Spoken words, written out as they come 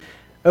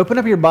Open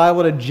up your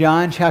Bible to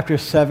John chapter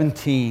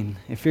 17.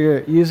 If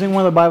you're using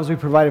one of the Bibles we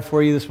provided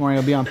for you this morning,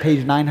 it'll be on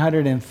page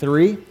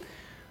 903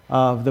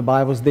 of the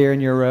Bibles there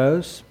in your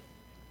rows.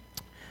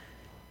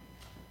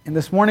 And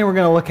this morning we're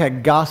going to look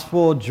at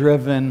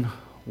gospel-driven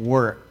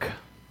work.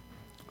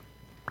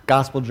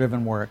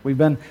 Gospel-driven work. We've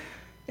been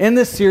in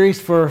this series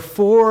for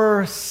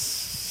 4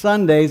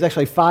 Sundays,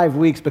 actually 5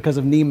 weeks, because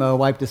of Nemo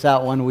wiped us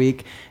out 1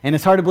 week. And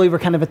it's hard to believe we're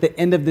kind of at the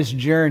end of this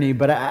journey,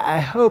 but I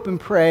hope and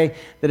pray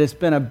that it's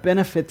been a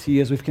benefit to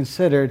you as we've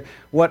considered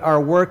what our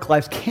work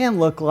lives can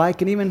look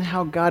like and even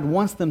how God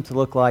wants them to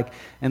look like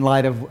in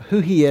light of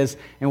who He is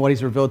and what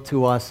He's revealed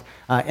to us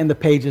in the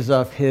pages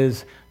of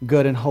His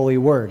good and holy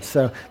Word.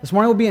 So this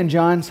morning we'll be in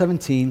John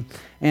 17.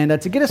 And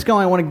to get us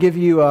going, I want to give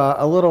you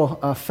a little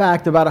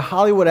fact about a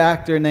Hollywood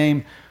actor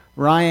named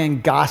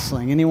Ryan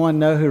Gosling. Anyone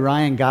know who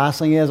Ryan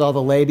Gosling is? All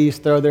the ladies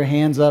throw their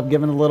hands up,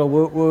 giving a little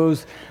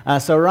woot-woos.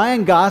 So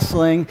Ryan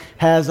Gosling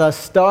has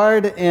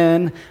starred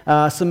in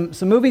some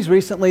movies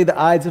recently, The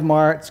Ides of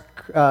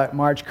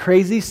March,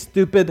 Crazy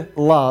Stupid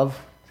Love,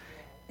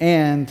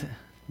 and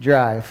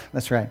Drive.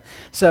 That's right.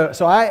 So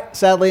I,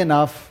 sadly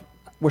enough,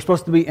 we're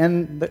supposed to be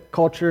in the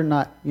culture,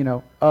 not,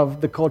 of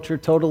the culture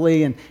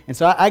totally. And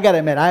so I got to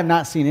admit, I have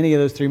not seen any of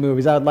those 3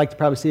 movies. I would like to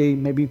probably see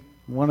maybe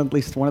at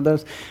least one of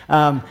those.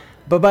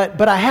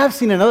 But I have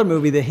seen another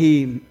movie that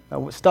he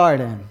starred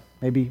in.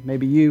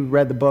 Maybe you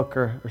read the book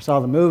or saw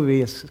the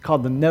movie. It's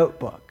called The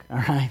Notebook. All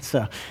right,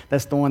 so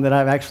that's the one that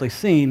I've actually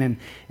seen.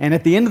 And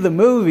at the end of the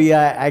movie,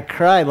 I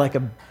cried like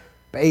a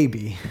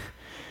baby.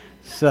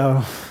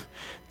 So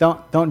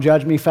don't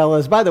judge me,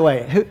 fellas. By the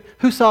way,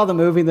 who saw the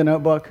movie The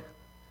Notebook?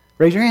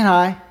 Raise your hand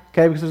high,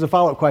 okay? Because there's a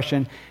follow-up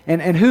question.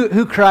 And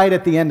who cried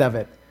at the end of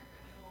it?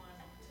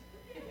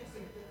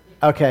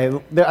 Okay,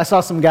 I saw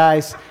some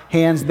guys'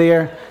 hands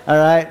there, all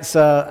right?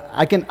 So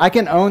I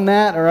can own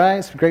that, all right?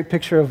 It's a great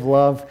picture of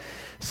love.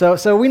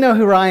 So we know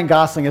who Ryan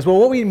Gosling is. Well,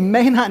 what we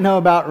may not know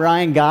about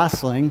Ryan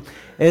Gosling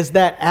is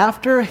that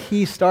after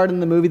he starred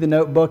in the movie The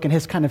Notebook and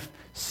his kind of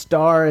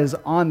star is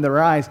on the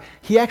rise,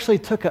 he actually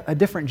took a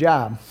different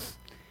job.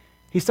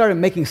 He started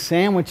making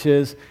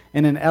sandwiches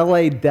in an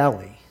LA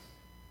deli.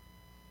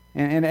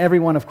 And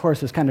everyone, of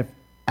course, is kind of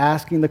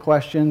asking the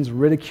questions,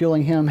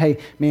 ridiculing him. Hey,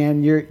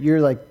 man,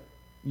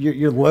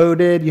 you're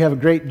loaded, you have a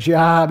great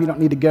job, you don't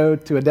need to go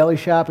to a deli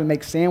shop and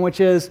make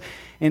sandwiches.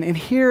 And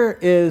here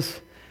is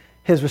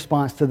his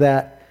response to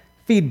that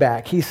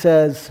feedback. He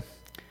says,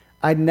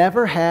 I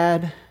never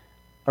had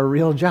a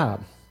real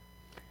job.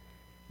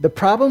 The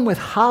problem with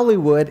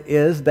Hollywood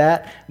is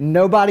that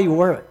nobody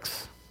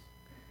works.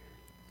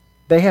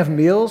 They have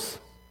meals,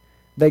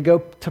 they go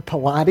to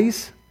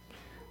Pilates,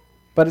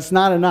 but it's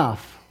not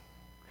enough.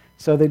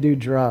 So they do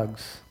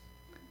drugs.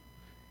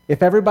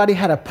 If everybody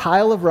had a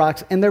pile of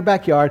rocks in their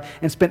backyard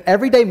and spent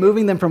every day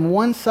moving them from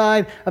one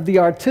side of the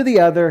yard to the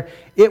other,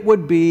 it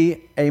would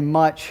be a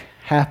much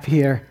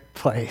happier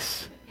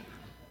place.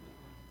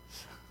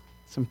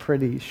 Some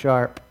pretty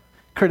sharp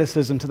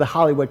criticism to the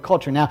Hollywood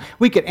culture. Now,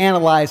 we could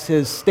analyze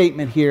his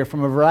statement here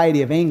from a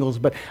variety of angles,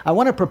 but I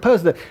want to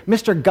propose that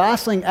Mr.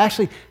 Gosling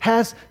actually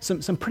has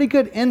some pretty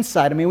good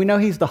insight. I mean, we know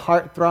he's the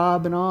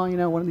heartthrob and all,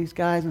 one of these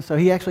guys, and so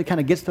he actually kind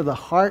of gets to the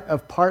heart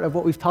of part of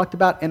what we've talked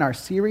about in our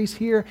series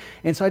here,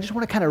 and so I just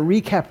want to kind of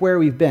recap where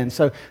we've been.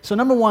 So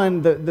number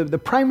one, the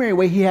primary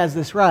way he has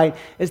this right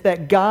is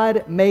that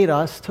God made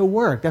us to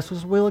work. That's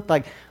what we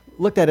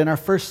looked at in our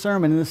first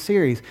sermon in the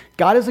series.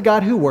 God is a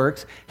God who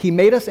works. He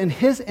made us in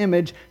His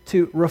image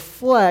to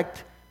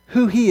reflect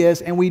who He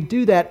is, and we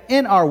do that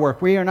in our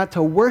work. We are not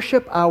to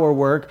worship our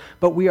work,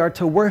 but we are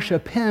to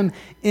worship Him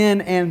in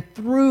and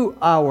through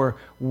our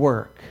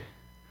work.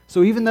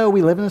 So even though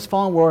we live in this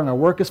fallen world and our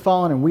work is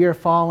fallen and we are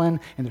fallen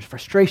and there's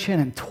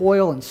frustration and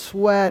toil and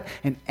sweat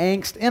and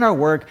angst in our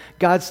work,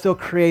 God still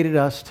created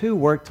us to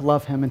work, to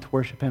love Him and to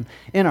worship Him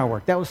in our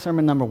work. That was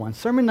sermon number 1.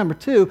 Sermon number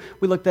 2,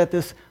 we looked at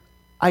this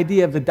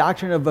idea of the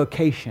doctrine of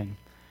vocation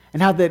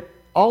and how that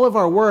all of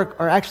our work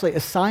are actually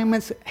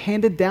assignments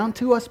handed down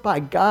to us by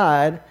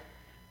God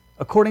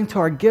according to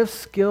our gifts,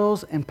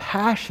 skills, and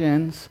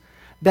passions,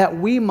 that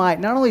we might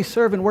not only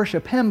serve and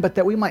worship Him, but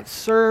that we might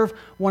serve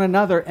one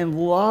another and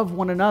love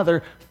one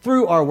another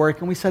through our work.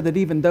 And we said that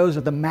even those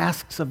are the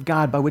masks of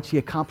God by which He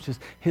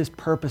accomplishes His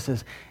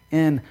purposes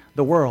in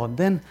the world.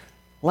 Then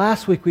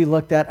last week we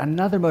looked at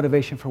another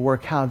motivation for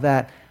work, how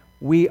that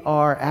we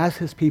are, as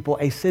His people,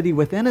 a city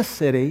within a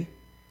city,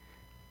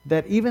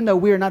 that even though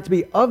we are not to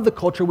be of the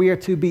culture, we are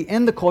to be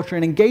in the culture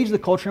and engage the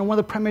culture. And one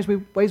of the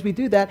primary ways we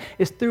do that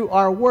is through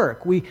our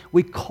work. We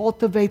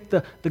cultivate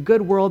the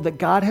good world that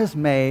God has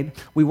made.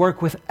 We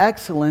work with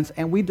excellence,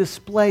 and we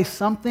display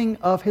something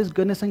of His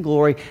goodness and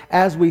glory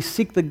as we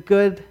seek the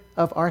good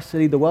of our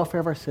city, the welfare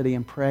of our city,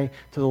 and pray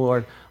to the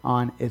Lord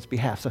on its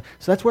behalf. So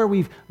that's where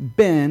we've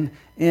been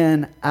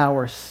in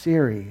our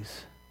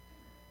series.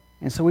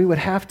 And so we would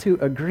have to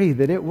agree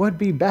that it would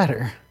be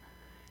better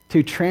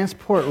to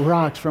transport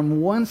rocks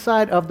from one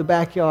side of the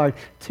backyard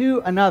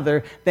to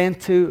another than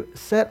to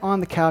sit on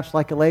the couch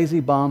like a lazy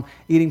bum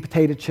eating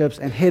potato chips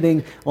and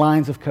hitting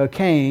lines of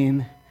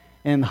cocaine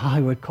in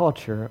Hollywood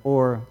culture,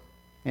 or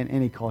in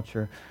any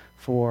culture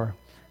for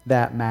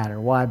that matter.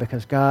 Why?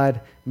 Because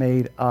God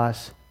made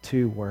us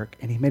to work,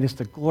 and he made us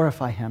to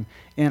glorify him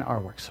in our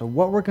work. So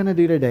what we're going to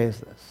do today is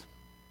this.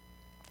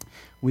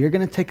 We are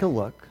going to take a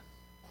look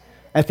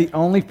at the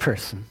only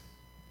person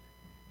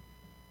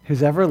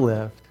who's ever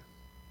lived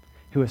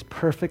who has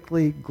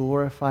perfectly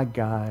glorified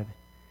God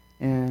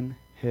in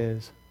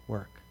his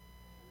work.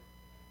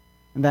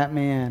 And that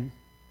man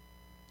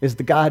is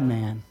the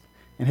God-man,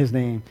 and his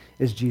name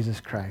is Jesus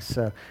Christ.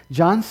 So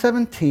John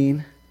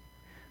 17,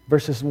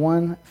 verses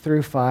 1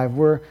 through 5,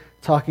 we're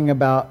talking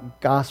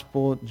about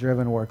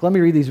gospel-driven work. Let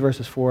me read these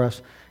verses for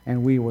us,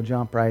 and we will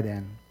jump right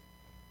in.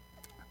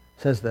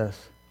 It says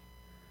this.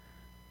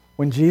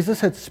 When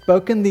Jesus had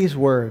spoken these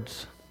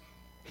words,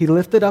 he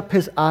lifted up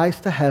his eyes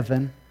to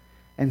heaven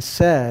and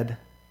said,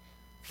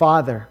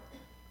 Father,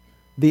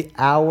 the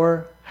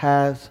hour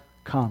has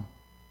come.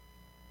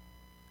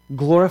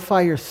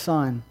 Glorify your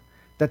Son,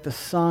 that the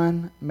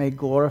Son may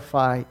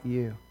glorify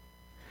you.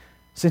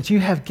 Since you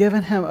have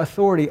given him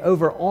authority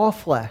over all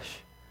flesh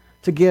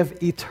to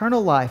give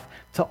eternal life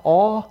to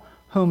all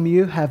whom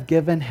you have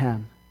given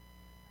him.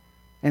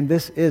 And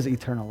this is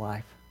eternal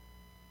life,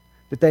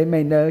 that they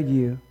may know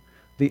you,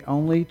 the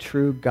only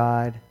true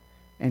God,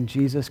 and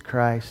Jesus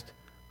Christ,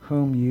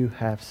 whom you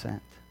have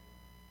sent.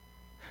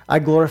 I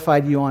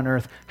glorified you on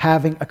earth,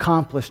 having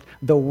accomplished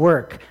the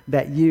work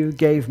that you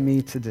gave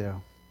me to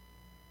do.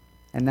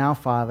 And now,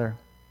 Father,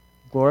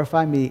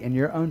 glorify me in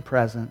your own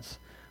presence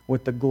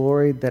with the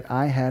glory that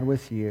I had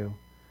with you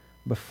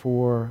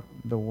before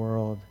the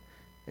world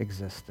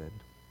existed.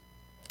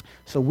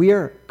 So we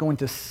are going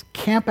to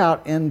camp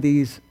out in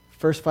these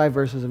first 5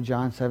 verses of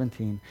John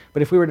 17.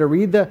 But if we were to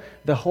read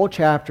the whole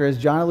chapter, as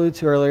John alluded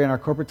to earlier in our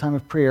corporate time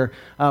of prayer,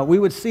 we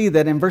would see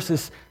that in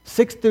verses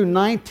 6 through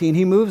 19,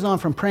 he moves on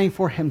from praying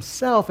for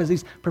himself as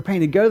he's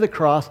preparing to go to the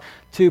cross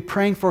to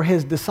praying for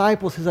his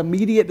disciples, his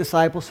immediate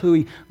disciples who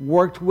he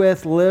worked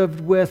with,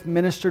 lived with,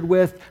 ministered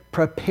with,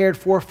 prepared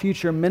for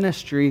future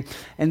ministry.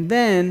 And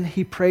then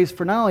he prays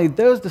for not only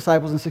those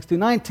disciples in 6 through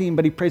 19,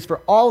 but he prays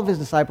for all of his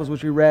disciples,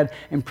 which we read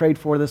and prayed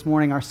for this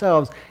morning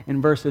ourselves in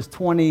verses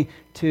 20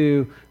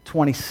 to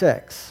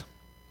 26.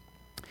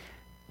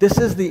 This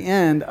is the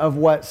end of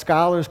what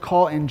scholars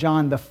call in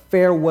John the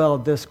farewell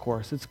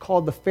discourse. It's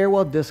called the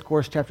farewell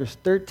discourse, chapters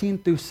 13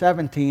 through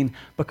 17,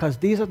 because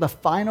these are the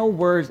final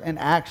words and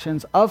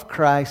actions of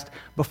Christ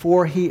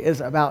before he is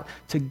about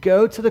to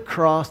go to the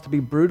cross to be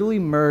brutally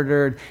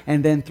murdered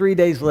and then 3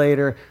 days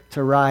later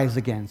to rise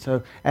again.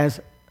 So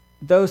as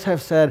those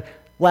have said,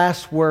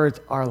 last words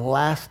are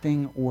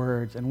lasting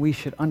words, and we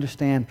should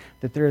understand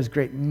that there is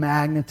great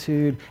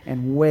magnitude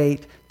and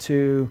weight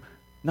to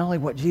not only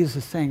what Jesus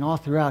is saying all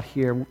throughout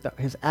here,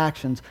 his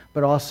actions,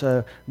 but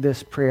also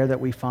this prayer that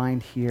we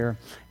find here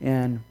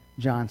in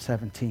John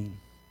 17.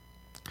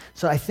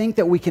 So I think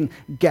that we can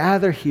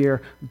gather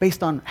here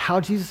based on how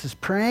Jesus is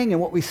praying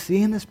and what we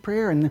see in this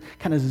prayer, and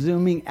kind of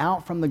zooming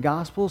out from the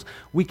Gospels,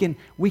 we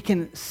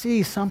can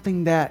see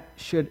something that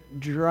should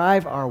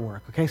drive our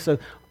work. Okay, so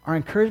our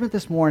encouragement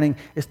this morning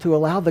is to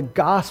allow the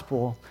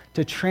gospel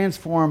to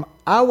transform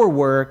our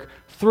work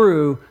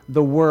through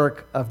the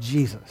work of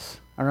Jesus.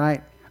 All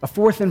right? A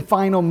fourth and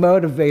final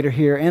motivator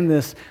here in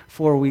this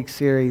 4-week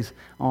series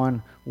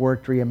on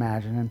Work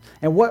Reimagined.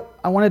 And what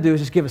I want to do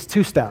is just give us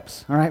 2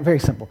 steps. All right? Very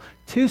simple.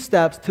 2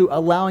 steps to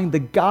allowing the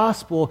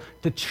gospel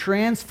to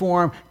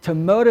transform, to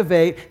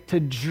motivate, to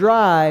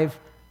drive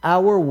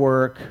our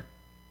work,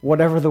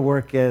 whatever the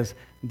work is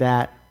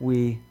that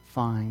we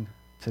find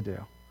to do.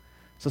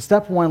 So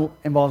step 1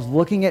 involves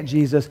looking at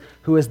Jesus,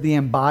 who is the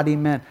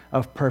embodiment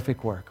of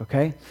perfect work,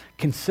 okay?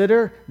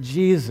 Consider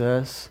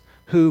Jesus,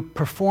 who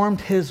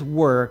performed his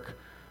work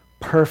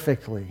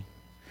perfectly.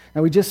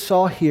 Now, we just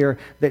saw here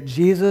that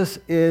Jesus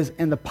is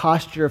in the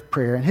posture of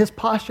prayer. And his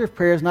posture of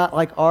prayer is not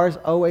like ours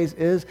always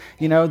is.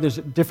 You know, there's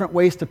different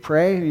ways to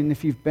pray. And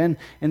if you've been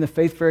in the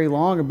faith very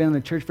long or been in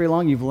the church very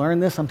long, you've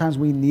learned this. Sometimes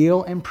we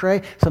kneel and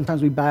pray.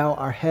 Sometimes we bow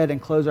our head and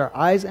close our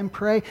eyes and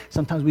pray.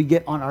 Sometimes we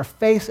get on our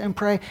face and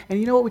pray. And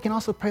you know what? We can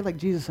also pray like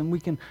Jesus, and we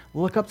can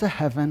look up to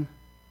heaven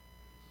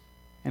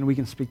and we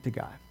can speak to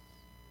God.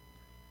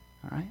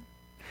 All right?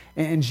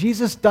 And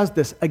Jesus does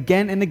this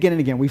again and again and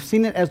again. We've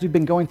seen it as we've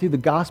been going through the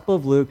Gospel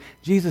of Luke.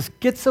 Jesus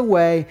gets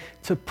away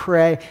to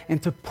pray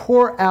and to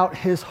pour out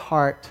his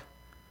heart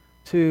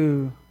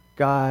to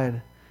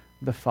God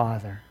the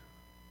Father.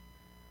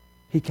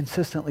 He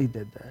consistently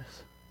did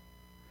this.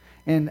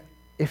 And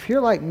if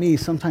you're like me,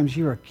 sometimes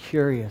you are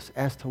curious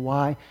as to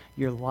why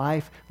your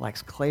life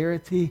lacks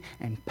clarity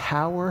and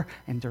power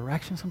and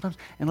direction sometimes.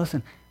 And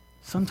listen,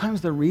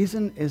 sometimes the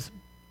reason is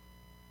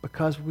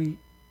because we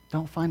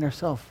don't find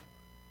ourselves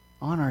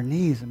on our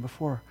knees and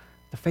before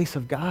the face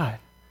of God,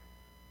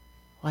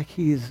 like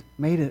he's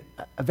made it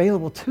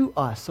available to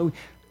us. So we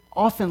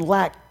often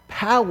lack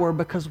power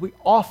because we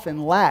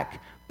often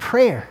lack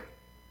prayer.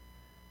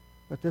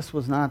 But this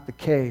was not the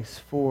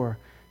case for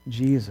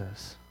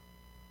Jesus.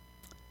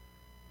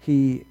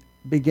 He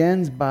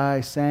begins by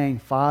saying,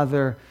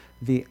 Father,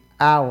 the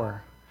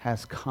hour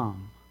has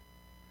come.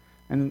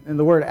 And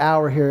the word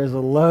hour here is a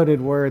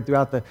loaded word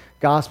throughout the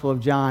Gospel of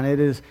John. It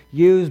is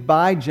used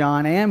by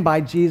John and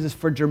by Jesus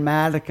for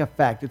dramatic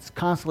effect. It's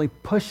constantly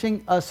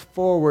pushing us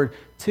forward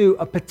to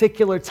a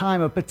particular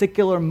time, a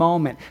particular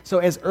moment. So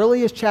as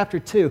early as chapter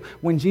 2,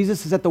 when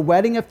Jesus is at the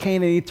wedding of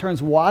Cana and he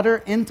turns water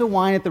into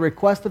wine at the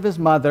request of his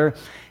mother,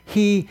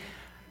 he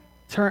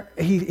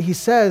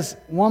says,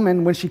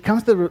 woman, when she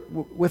comes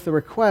with the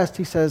request,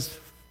 he says,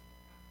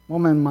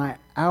 woman, my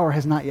hour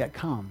has not yet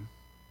come.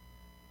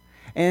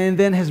 And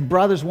then his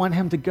brothers want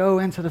him to go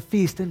into the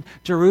feast in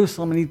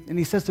Jerusalem. And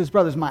he says to his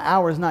brothers, my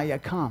hour has not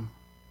yet come.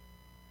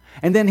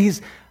 And then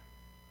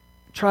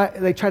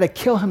they try to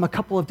kill him a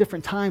couple of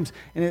different times.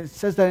 And it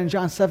says that in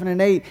John 7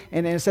 and 8.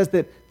 And it says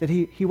that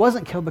he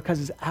wasn't killed because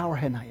his hour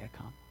had not yet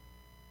come.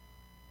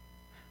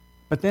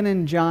 But then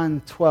in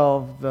John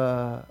 12,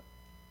 the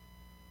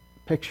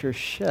picture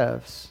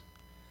shifts.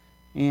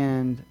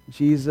 And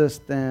Jesus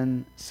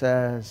then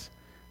says,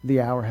 the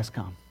hour has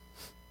come,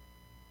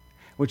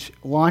 which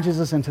launches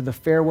us into the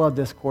farewell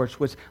discourse,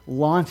 which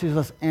launches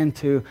us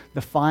into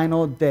the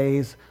final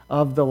days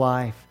of the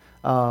life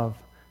of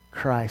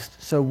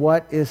Christ. So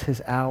what is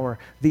his hour?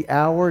 The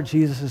hour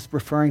Jesus is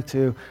referring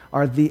to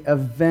are the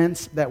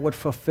events that would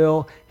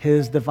fulfill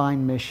his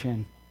divine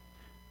mission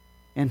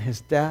in his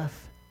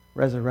death,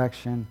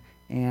 resurrection,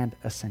 and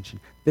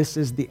ascension. This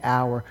is the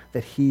hour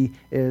that he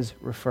is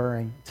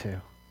referring to.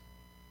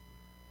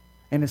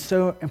 And it's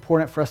so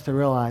important for us to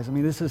realize, I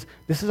mean, this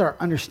is our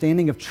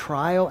understanding of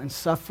trial and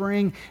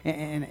suffering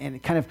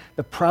and kind of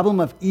the problem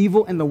of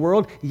evil in the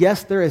world.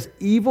 Yes, there is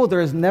evil.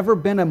 There has never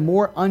been a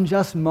more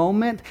unjust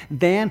moment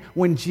than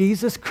when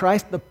Jesus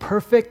Christ, the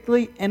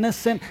perfectly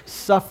innocent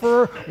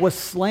sufferer, was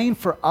slain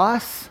for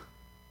us.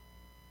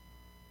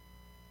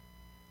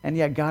 And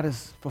yet God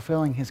is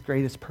fulfilling his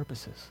greatest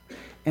purposes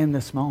in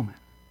this moment.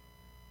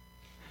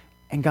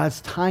 And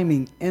God's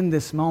timing in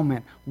this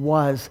moment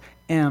was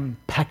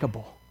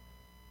impeccable.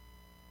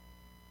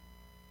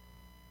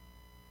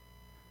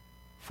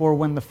 For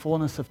when the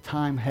fullness of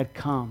time had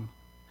come,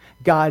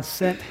 God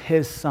sent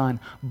his Son,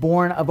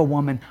 born of a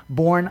woman,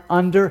 born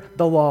under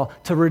the law,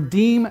 to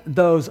redeem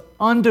those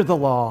under the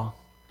law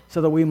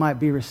so that we might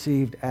be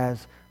received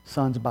as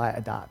sons by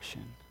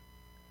adoption.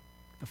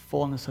 The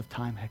fullness of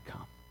time had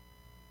come.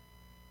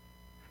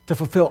 To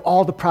fulfill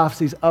all the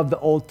prophecies of the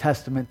Old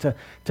Testament,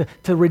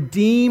 to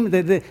redeem,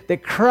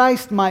 that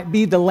Christ might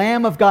be the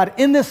Lamb of God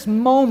in this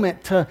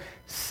moment to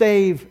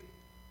save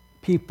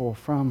people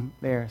from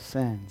their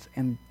sins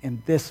in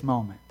this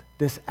moment,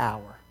 this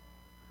hour.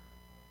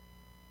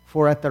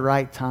 For at the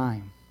right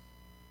time,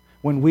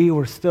 when we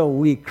were still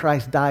weak,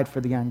 Christ died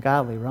for the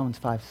ungodly, Romans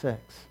 5:6.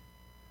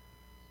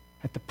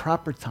 At the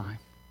proper time.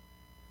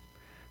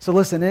 So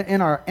listen,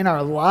 in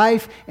our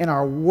life, in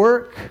our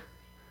work,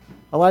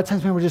 a lot of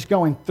times when we're just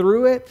going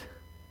through it,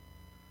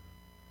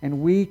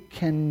 and we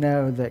can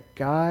know that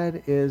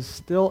God is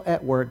still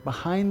at work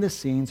behind the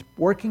scenes,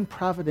 working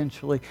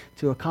providentially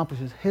to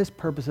accomplish his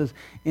purposes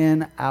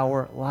in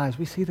our lives.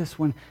 We see this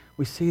when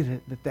we see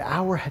that the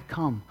hour had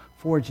come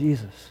for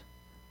Jesus.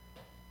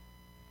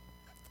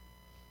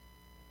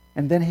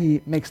 And then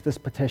he makes this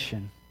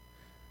petition.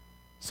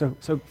 So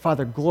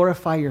Father,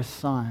 glorify your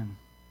Son,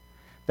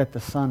 that the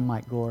Son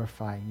might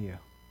glorify you.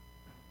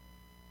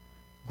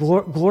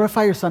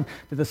 Glorify your Son,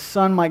 that the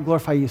Son might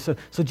glorify you. So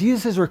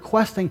Jesus is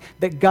requesting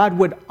that God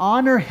would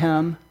honor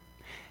him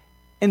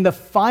in the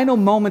final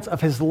moments of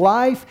his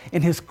life,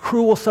 in his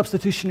cruel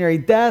substitutionary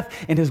death,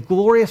 in his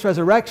glorious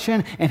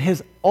resurrection, and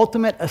his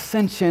ultimate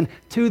ascension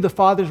to the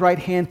Father's right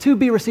hand to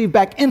be received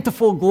back into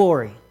full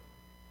glory.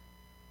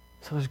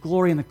 So there's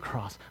glory in the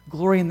cross,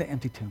 glory in the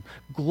empty tomb,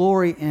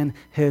 glory in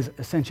his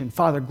ascension.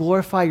 Father,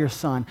 glorify your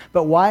Son.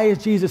 But why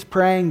is Jesus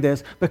praying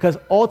this? Because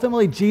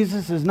ultimately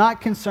Jesus is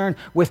not concerned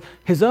with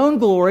his own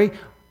glory,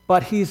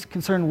 but he's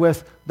concerned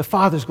with the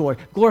Father's glory.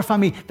 Glorify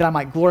me that I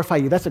might glorify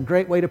you. That's a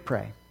great way to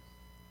pray.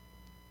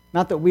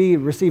 Not that we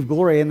receive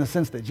glory in the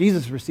sense that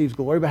Jesus receives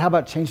glory, but how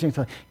about changing it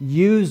to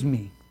use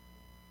me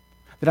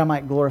that I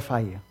might glorify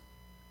you.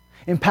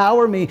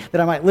 Empower me that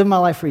I might live my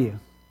life for you.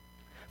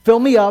 Fill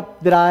me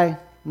up that I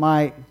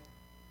might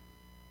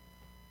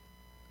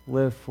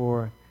live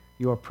for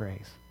your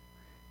praise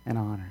and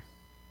honor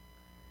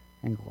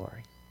and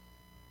glory.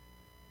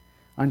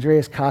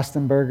 Andreas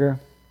Kostenberger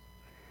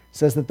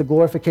says that the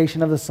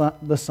glorification of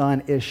the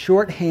Son is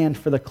shorthand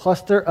for the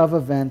cluster of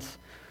events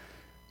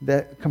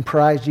that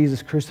comprise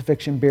Jesus'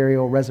 crucifixion,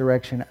 burial,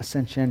 resurrection,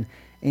 ascension,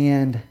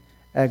 and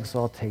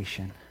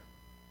exaltation.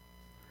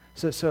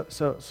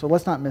 So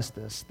let's not miss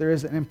this. There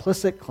is an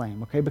implicit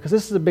claim, okay? Because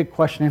this is a big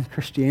question in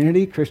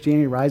Christianity.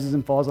 Christianity rises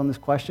and falls on this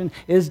question.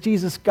 Is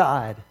Jesus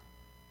God?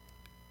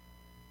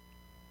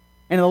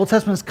 And the Old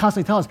Testament is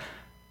constantly telling us,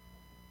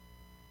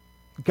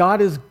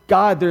 God is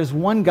God. There is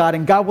one God,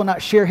 and God will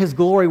not share his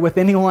glory with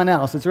anyone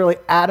else. It's really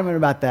adamant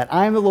about that.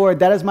 I am the Lord.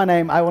 That is my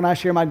name. I will not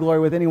share my glory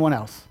with anyone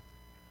else.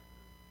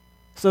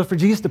 So for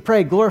Jesus to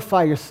pray,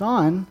 glorify your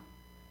Son,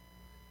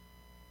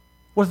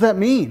 what does that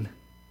mean?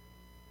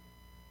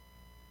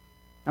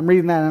 I'm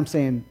reading that and I'm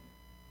saying,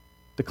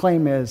 the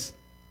claim is,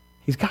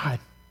 he's God.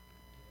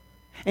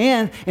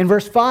 And in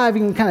verse 5,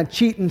 you can kind of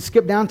cheat and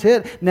skip down to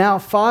it. Now,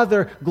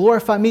 Father,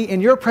 glorify me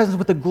in your presence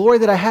with the glory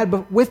that I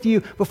had with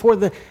you before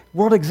the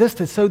world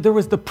existed. So there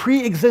was the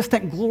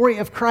pre-existent glory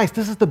of Christ.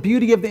 This is the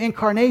beauty of the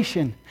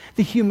incarnation,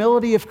 the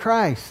humility of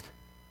Christ.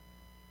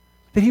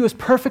 That he was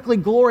perfectly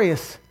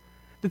glorious,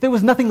 that there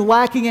was nothing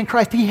lacking in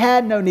Christ. He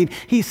had no need.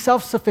 He's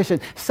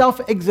self-sufficient,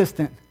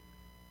 self-existent,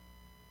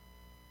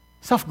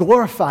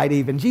 self-glorified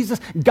even.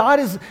 God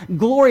is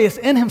glorious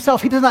in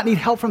himself. He does not need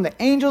help from the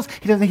angels.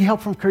 He doesn't need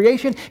help from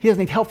creation. He doesn't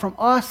need help from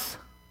us.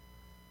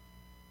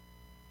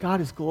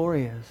 God is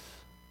glorious.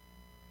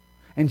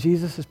 And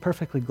Jesus is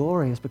perfectly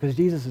glorious because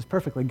Jesus is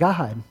perfectly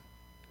God.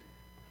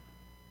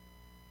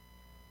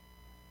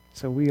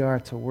 So we are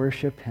to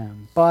worship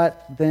him.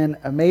 But then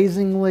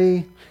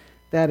amazingly,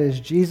 that is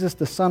Jesus,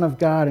 the Son of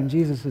God, and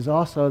Jesus is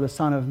also the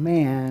Son of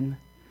Man.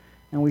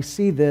 And we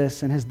see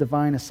this in his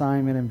divine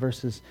assignment in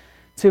verses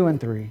 2 and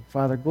 3.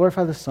 Father,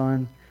 glorify the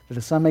Son, that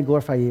the Son may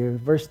glorify you.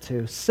 Verse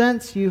 2,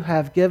 since you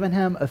have given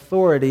him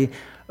authority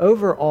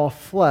over all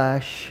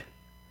flesh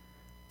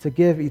to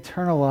give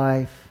eternal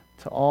life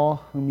to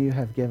all whom you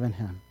have given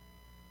him.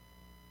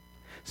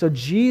 So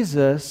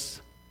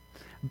Jesus,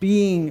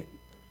 being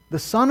the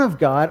Son of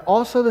God,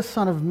 also the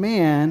Son of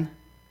Man,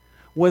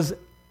 was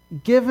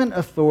given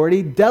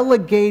authority,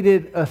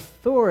 delegated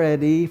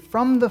authority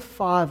from the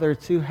Father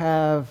to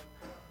have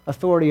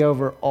authority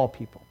over all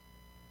people,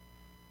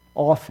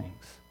 all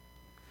things.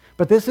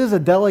 But this is a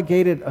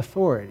delegated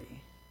authority.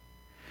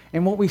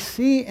 And what we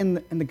see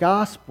in the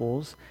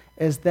Gospels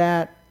is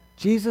that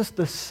Jesus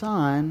the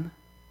Son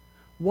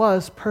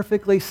was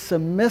perfectly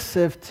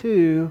submissive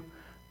to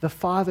the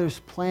Father's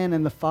plan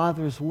and the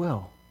Father's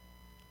will.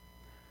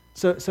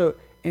 So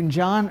in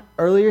John,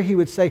 earlier he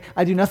would say,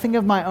 I do nothing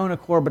of my own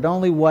accord, but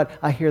only what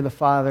I hear the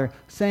Father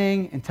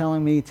saying and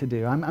telling me to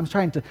do. I'm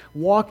trying to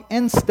walk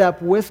in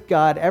step with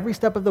God every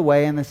step of the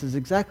way, and this is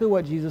exactly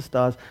what Jesus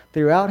does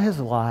throughout his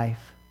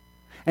life.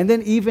 And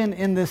then even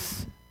in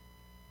this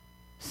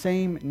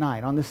same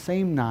night, on the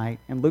same night,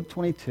 in Luke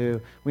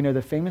 22, we know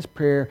the famous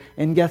prayer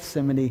in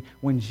Gethsemane,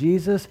 when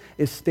Jesus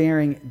is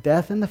staring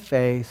death in the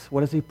face,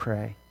 what does he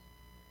pray?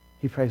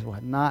 He prays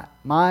what? Not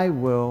my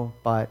will,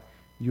 but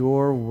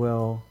your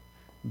will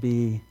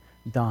be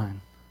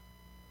done.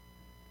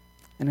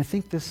 And I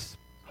think this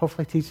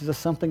hopefully teaches us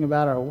something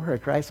about our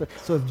work, right? So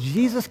if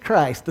Jesus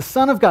Christ, the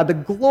Son of God, the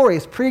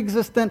glorious,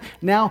 pre-existent,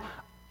 now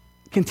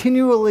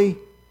continually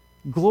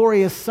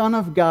glorious Son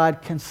of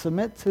God, can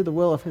submit to the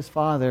will of his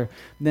Father,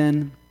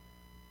 then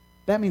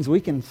that means we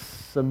can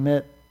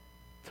submit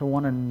to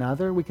one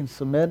another. We can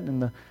submit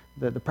in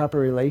the proper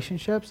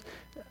relationships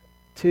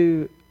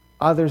to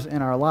others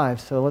in our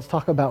lives. So let's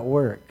talk about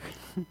work.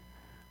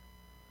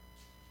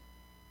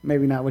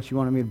 Maybe not what you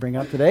wanted me to bring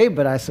up today,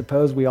 but I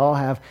suppose we all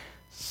have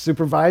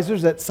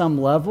supervisors at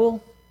some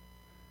level.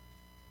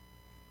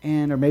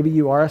 Or maybe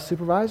you are a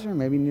supervisor.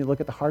 Maybe you need to look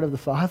at the heart of the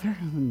Father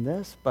in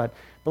this. But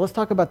let's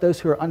talk about those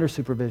who are under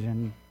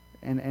supervision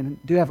and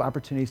do have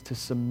opportunities to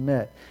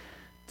submit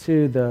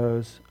to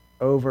those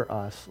over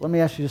us. Let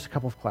me ask you just a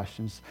couple of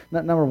questions.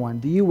 Number one,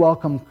 do you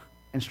welcome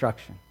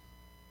instruction?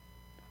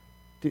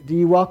 Do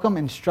you welcome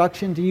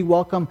instruction? Do you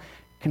welcome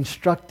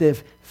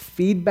constructive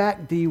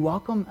feedback? Do you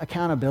welcome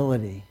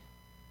accountability?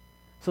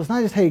 So it's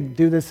not just, hey,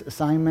 do this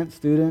assignment,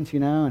 students,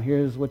 and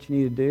here's what you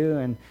need to do,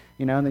 and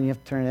then you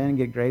have to turn it in and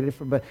get graded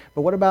for. But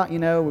what about,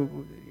 you're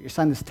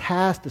assigned this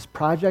task, this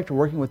project, or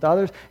working with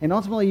others, and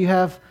ultimately you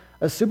have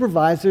a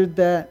supervisor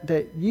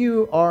that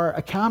you are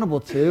accountable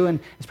to, and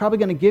it's probably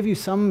going to give you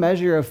some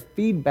measure of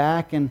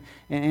feedback and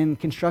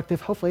constructive.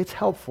 Hopefully it's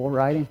helpful,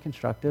 right, and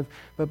constructive.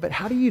 But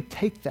how do you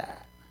take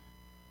that?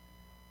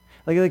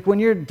 Like when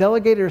you're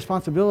delegated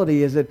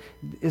responsibility, is it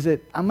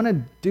I'm going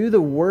to do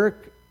the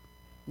work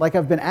like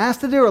I've been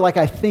asked to do, or like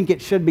I think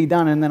it should be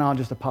done, and then I'll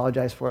just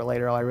apologize for it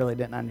later, I really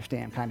didn't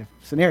understand kind of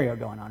scenario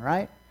going on,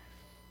 right?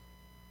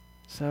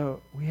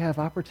 So we have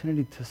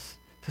opportunity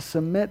to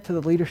submit to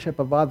the leadership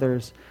of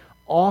others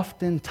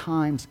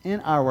oftentimes in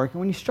our work.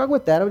 And when you struggle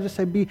with that, I would just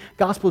say be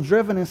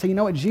gospel-driven and say, you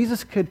know what,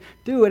 Jesus could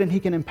do it, and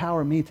he can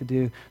empower me to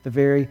do the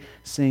very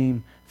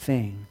same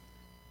thing.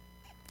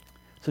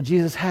 So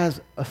Jesus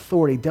has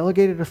authority,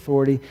 delegated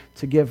authority,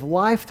 to give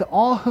life to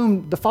all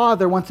whom the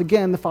Father, once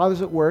again, the Father's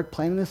at work,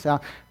 planning this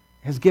out,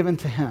 has given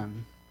to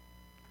him.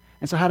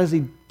 And so how does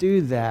he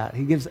do that?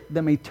 He gives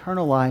them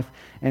eternal life.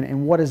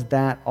 And what is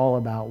that all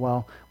about?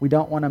 Well, we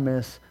don't want to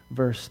miss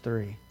verse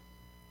 3.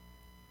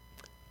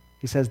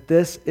 He says,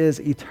 this is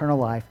eternal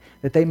life,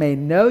 that they may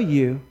know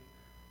you,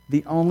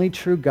 the only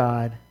true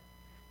God,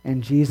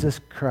 and Jesus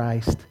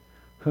Christ,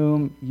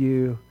 whom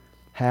you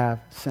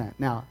have sent.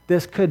 Now,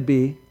 this could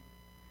be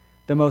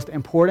the most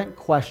important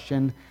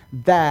question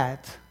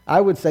that, I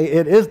would say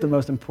it is the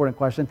most important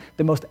question,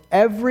 the most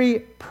every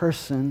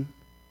person,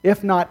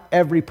 if not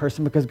every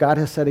person, because God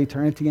has set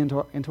eternity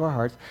into our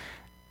hearts,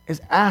 is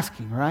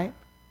asking, right?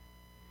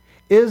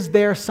 Is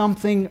there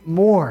something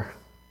more?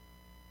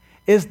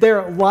 Is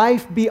there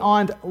life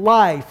beyond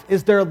life?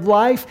 Is there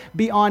life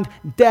beyond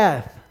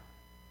death?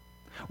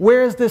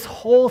 Where is this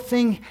whole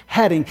thing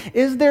heading?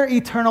 Is there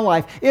eternal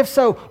life? If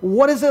so,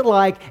 what is it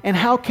like, and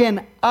how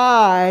can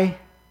I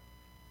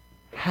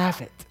have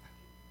it?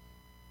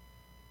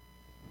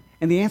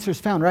 And the answer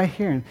is found right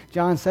here in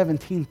John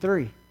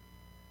 17:3.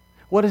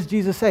 What does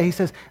Jesus say? He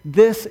says,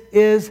 this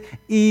is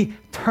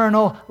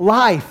eternal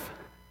life.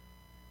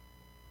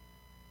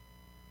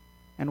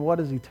 And what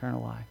is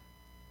eternal life?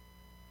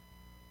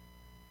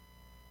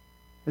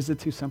 Is it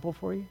too simple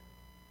for you?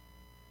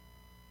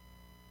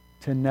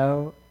 To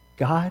know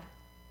God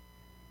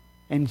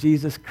and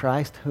Jesus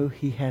Christ, who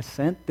he has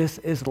sent. This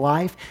is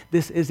life.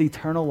 This is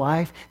eternal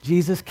life.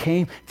 Jesus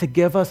came to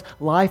give us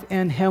life.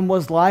 In him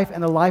was life,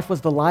 and the life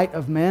was the light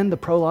of men, the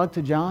prologue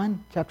to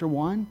John chapter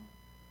 1.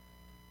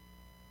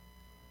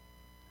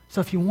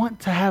 So if you want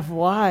to have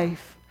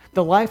life,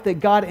 the life that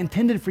God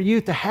intended for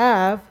you to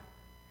have,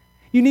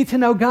 you need to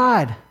know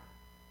God.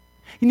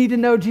 You need to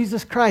know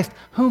Jesus Christ,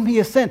 whom he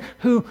has sent,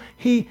 who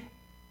he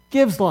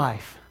gives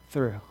life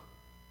through.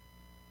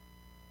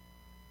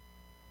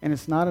 And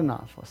it's not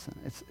enough, listen,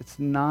 it's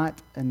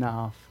not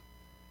enough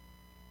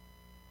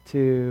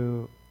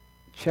to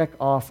check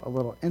off a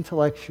little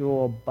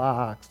intellectual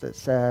box that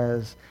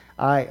says,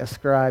 I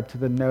ascribe to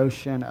the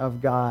notion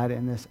of God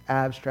in this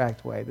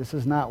abstract way. This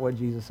is not what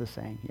Jesus is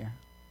saying here.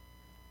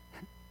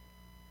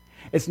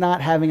 It's not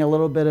having a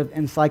little bit of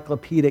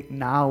encyclopedic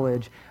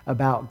knowledge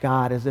about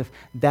God, as if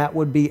that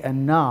would be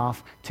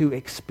enough to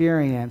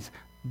experience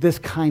this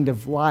kind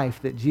of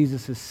life that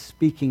Jesus is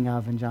speaking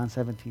of in John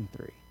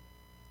 17:3.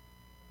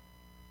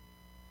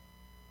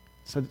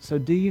 So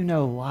do you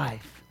know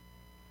life?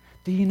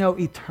 Do you know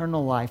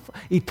eternal life?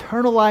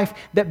 Eternal life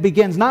that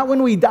begins not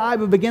when we die,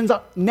 but begins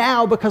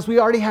now, because we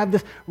already have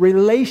this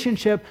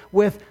relationship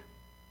with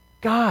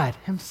God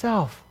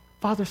himself,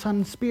 Father, Son,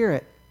 and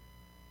Spirit.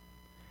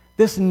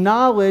 This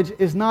knowledge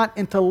is not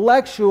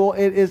intellectual.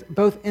 It is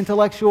both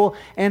intellectual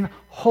and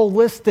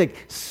holistic,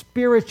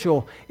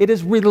 spiritual. It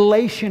is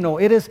relational.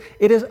 It is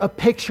a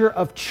picture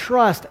of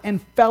trust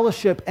and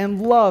fellowship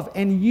and love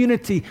and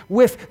unity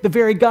with the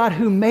very God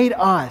who made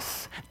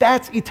us.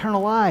 That's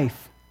eternal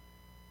life.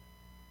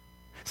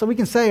 So we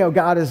can say, oh,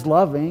 God is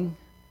loving.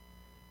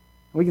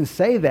 We can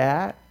say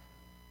that,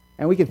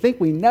 and we can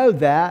think we know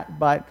that,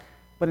 but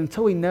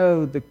until we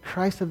know the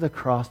Christ of the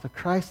cross, the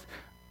Christ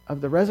of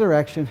the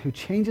resurrection who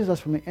changes us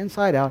from the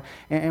inside out,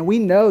 and we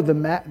know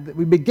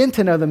we begin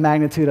to know the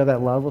magnitude of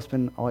that love. We'll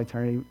spend all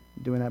eternity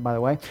doing that, by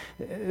the way.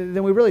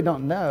 Then we really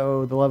don't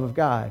know the love of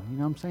God. You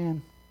know what I'm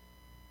saying?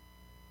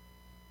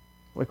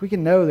 Like, we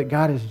can know that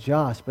God is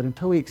just, but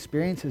until we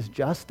experience his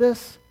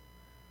justice,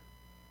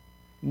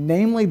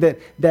 namely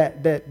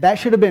that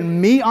should have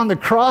been me on the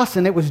cross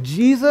and it was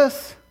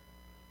Jesus,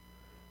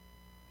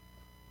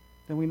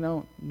 then we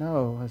don't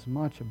know as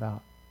much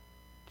about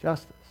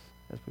justice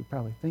as we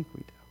probably think we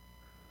do.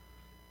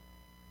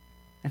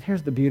 And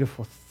here's the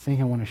beautiful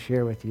thing I want to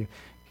share with you.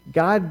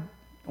 God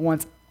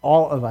wants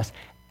all of us,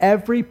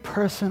 every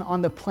person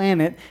on the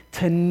planet,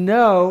 to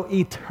know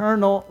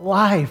eternal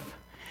life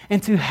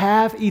and to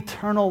have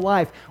eternal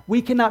life.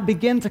 We cannot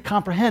begin to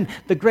comprehend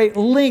the great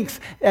lengths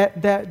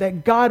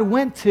that God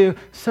went to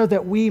so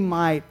that we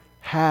might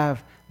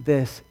have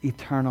this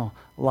eternal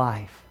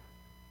life.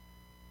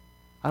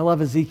 I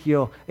love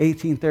Ezekiel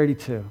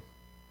 18:32.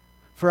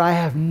 For I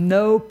have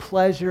no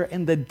pleasure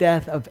in the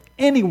death of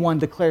anyone,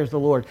 declares the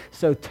Lord.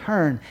 So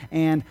turn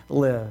and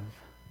live.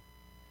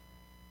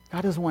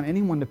 God doesn't want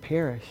anyone to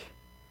perish.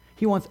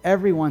 He wants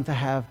everyone to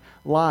have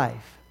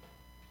life.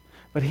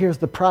 But here's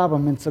the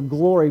problem. It's a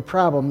glory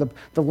problem.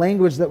 The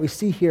language that we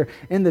see here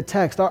in the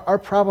text, our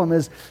problem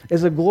is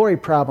a glory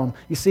problem.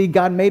 You see,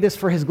 God made us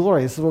for his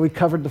glory. This is what we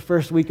covered the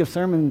first week of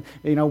sermon,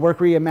 Work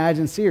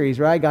Reimagined series,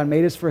 right? God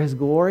made us for his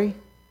glory.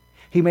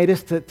 He made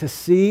us to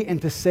see and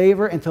to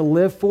savor and to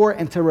live for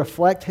and to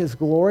reflect his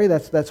glory.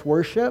 That's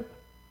worship.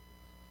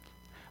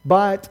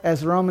 But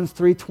as Romans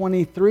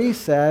 3:23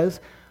 says,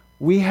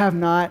 we have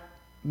not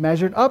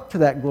measured up to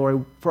that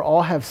glory, for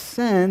all have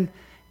sinned,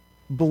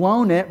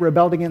 blown it,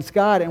 rebelled against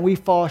God, and we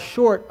fall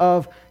short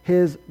of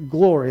his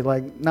glory.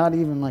 Not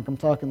even I'm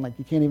talking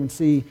you can't even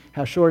see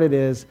how short it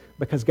is,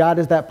 because God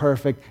is that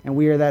perfect and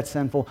we are that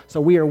sinful,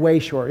 so we are way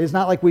short. It's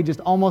not like we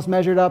just almost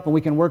measured up and we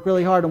can work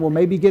really hard and we'll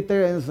maybe get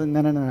there.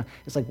 No.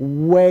 It's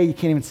way, you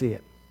can't even see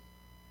it.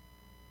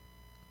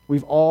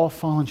 We've all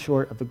fallen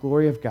short of the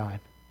glory of God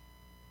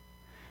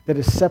that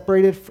has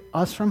separated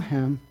us from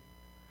him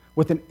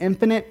with an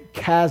infinite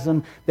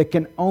chasm that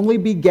can only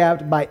be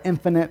gapped by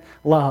infinite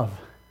love.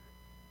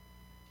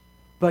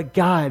 But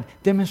God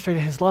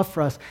demonstrated his love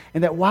for us,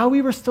 and that while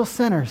we were still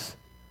sinners,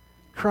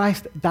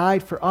 Christ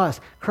died for us.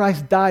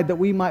 Christ died that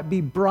we might be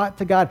brought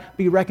to God,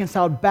 be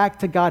reconciled back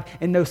to God,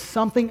 and know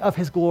something of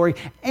his glory.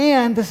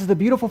 And this is the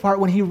beautiful part,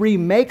 when he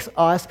remakes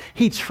us,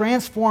 he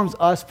transforms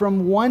us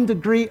from one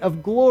degree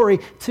of glory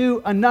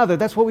to another.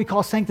 That's what we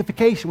call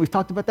sanctification. We've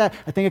talked about that,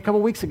 I think, a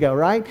couple weeks ago,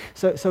 right?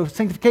 So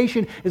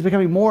sanctification is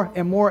becoming more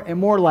and more and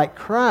more like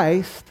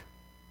Christ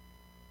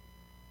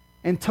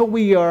until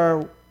we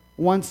are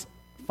once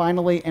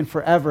finally and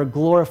forever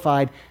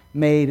glorified,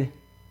 made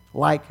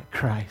like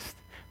Christ,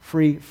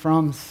 free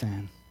from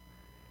sin.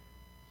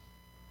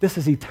 This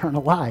is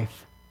eternal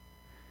life.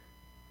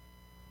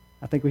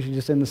 I think we should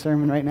just end the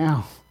sermon right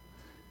now.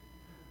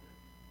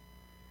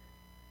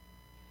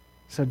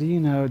 So do you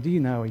know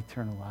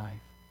eternal life?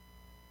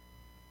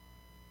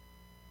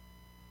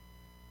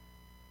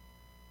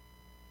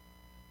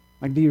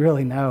 Like, do you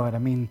really know it? I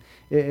mean,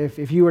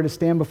 if you were to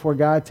stand before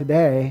God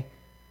today,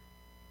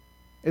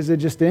 is it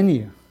just in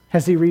you?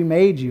 Has He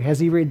remade you? Has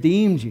He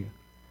redeemed you?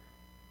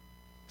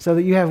 So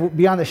that you have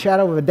beyond the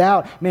shadow of a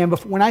doubt. Man,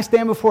 when I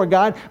stand before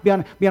God,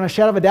 beyond a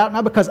shadow of a doubt,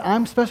 not because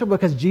I'm special,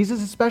 because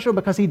Jesus is special,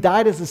 because He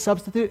died as a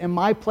substitute in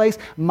my place,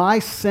 my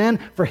sin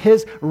for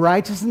His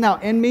righteousness. Now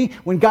in me,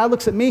 when God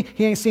looks at me,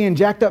 He ain't seeing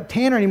jacked up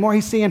Tanner anymore.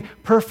 He's seeing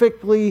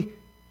perfect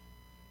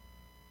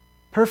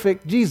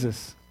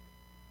Jesus.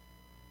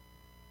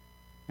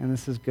 And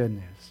this is good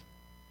news.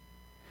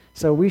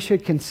 So we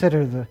should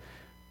consider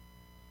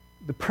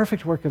the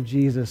perfect work of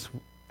Jesus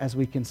as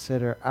we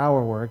consider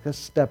our work. That's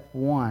step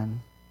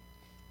one.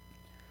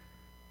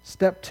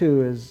 Step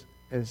two is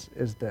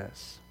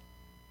this.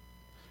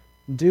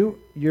 Do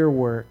your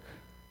work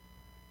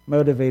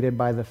motivated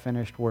by the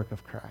finished work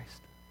of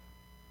Christ.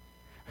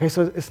 Okay,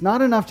 so it's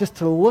not enough just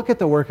to look at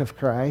the work of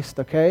Christ,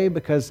 okay,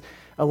 because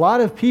a lot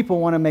of people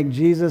want to make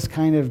Jesus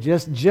kind of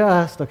just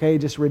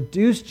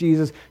reduce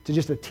Jesus to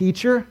just a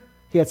teacher.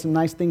 He had some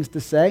nice things to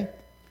say.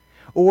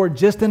 Or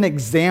just an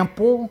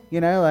example,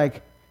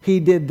 like he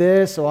did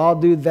this, so I'll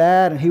do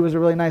that, and he was a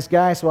really nice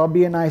guy, so I'll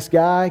be a nice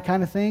guy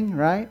kind of thing,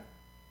 right?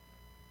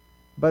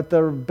 But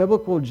the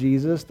biblical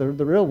Jesus, the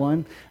real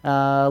one,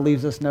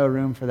 leaves us no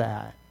room for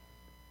that.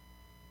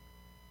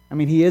 I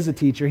mean, He is a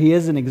teacher, He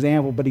is an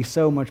example, but He's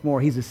so much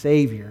more. He's a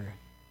Savior.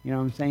 You know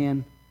what I'm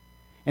saying?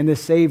 And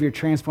this Savior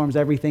transforms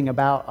everything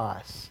about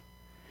us.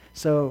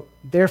 So,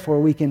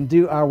 therefore, we can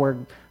do our work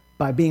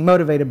by being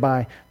motivated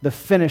by the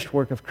finished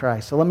work of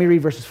Christ. So let me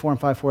read verses 4 and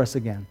 5 for us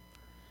again.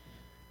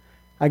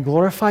 I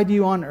glorified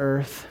you on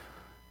earth,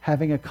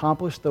 having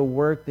accomplished the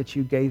work that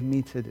you gave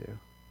me to do.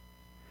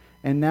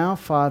 And now,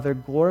 Father,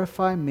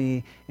 glorify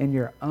me in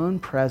your own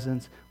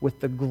presence with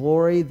the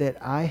glory that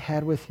I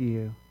had with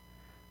you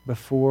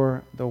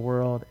before the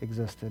world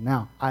existed.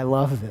 Now, I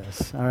love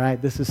this, all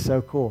right? This is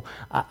so cool.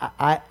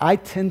 I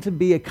tend to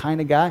be a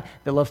kind of guy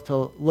that loves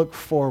to look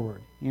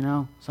forward,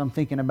 So I'm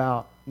thinking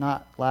about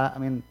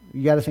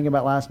you got to think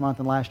about last month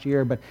and last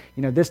year, but,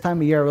 this time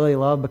of year I really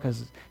love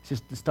because it's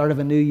just the start of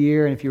a new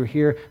year, and if you were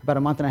here about a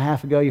month and a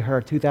half ago, you heard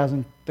our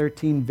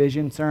 2013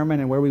 vision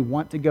sermon and where we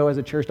want to go as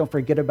a church. Don't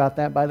forget about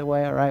that, by the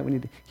way, all right? We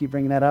need to keep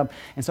bringing that up.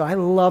 And so I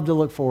love to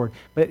look forward,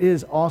 but it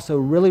is also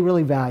really,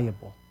 really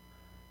valuable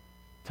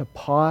to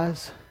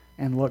pause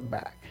and look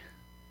back.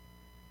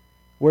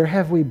 Where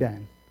have we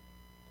been?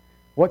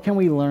 What can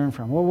we learn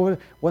from?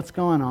 What's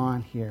going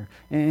on here?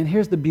 And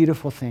here's the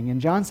beautiful thing. In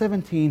John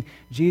 17,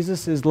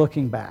 Jesus is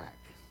looking back.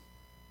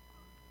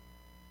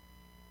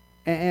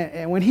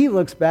 And when He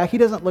looks back, He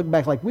doesn't look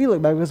back like we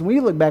look back, because when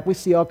we look back, we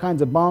see all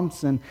kinds of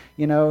bumps and,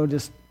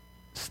 just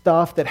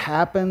stuff that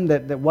happened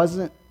that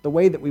wasn't the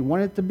way that we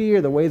wanted it to be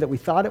or the way that we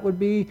thought it would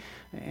be.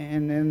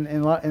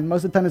 And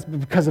most of the time it's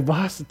because of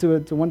us to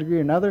one degree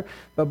or another.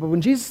 But when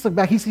Jesus looks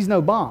back, He sees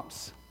no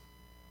bumps.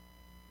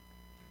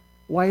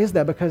 Why is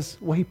that? Because,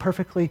 He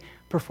perfectly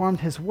performed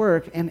His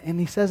work. And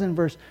He says in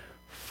verse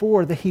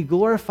 4 that He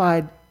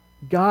glorified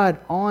God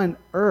on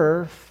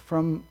earth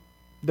from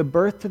the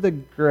birth to the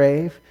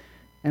grave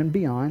and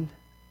beyond,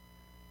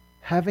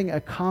 having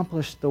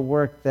accomplished the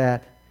work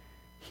that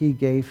He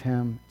gave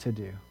Him to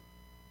do.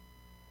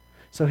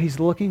 So He's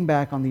looking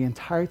back on the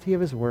entirety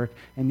of His work,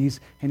 and he's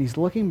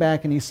looking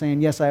back and He's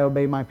saying, yes, I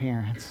obey my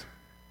parents,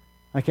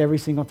 like every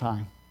single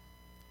time.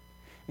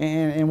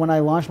 And when I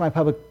launched my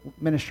public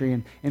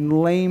ministry,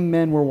 and lame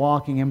men were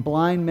walking, and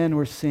blind men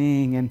were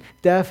seeing, and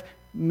deaf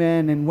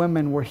men and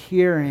women were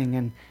hearing,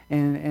 and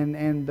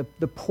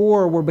the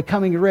poor were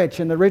becoming rich,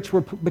 and the rich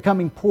were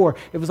becoming poor.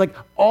 It was like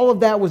all of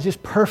that was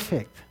just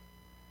perfect.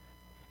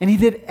 And He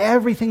did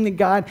everything that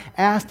God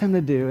asked Him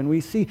to do. And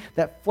we see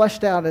that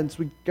fleshed out as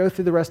we go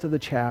through the rest of the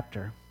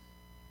chapter.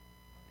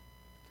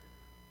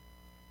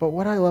 But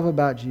what I love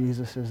about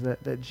Jesus is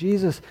that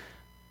Jesus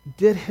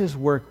did His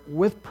work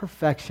with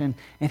perfection,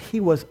 and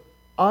He was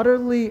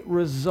utterly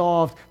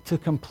resolved to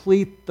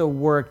complete the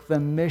work,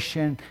 the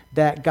mission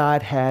that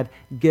God had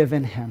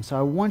given Him. So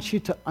I want you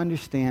to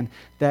understand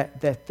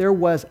that there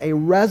was a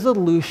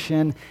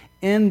resolution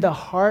in the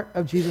heart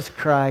of Jesus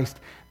Christ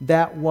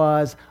that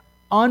was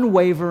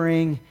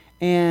unwavering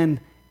and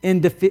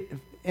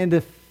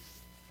indefatigable.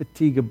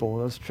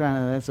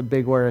 That's a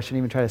big word. I shouldn't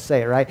even try to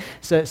say it, right?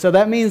 So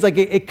that means like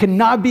it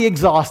cannot be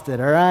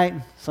exhausted, all right?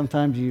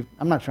 Sometimes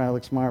I'm not trying to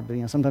look smart,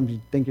 but sometimes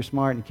you think you're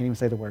smart and you can't even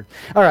say the word.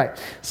 All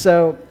right.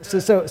 So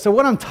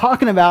what I'm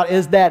talking about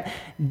is that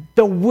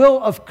the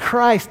will of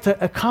Christ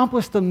to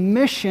accomplish the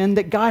mission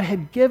that God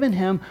had given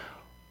Him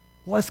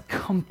was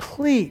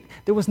complete.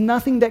 There was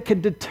nothing that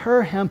could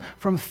deter him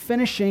from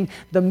finishing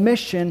the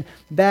mission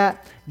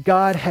that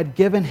God had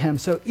given him.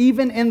 So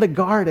even in the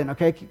garden,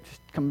 okay,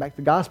 just come back to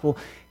the gospel,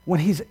 when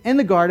he's in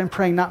the garden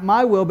praying, not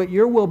my will, but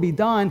your will be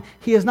done,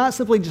 he is not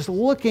simply just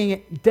looking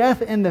at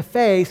death in the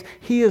face,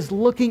 he is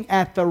looking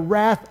at the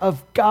wrath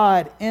of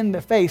God in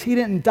the face. He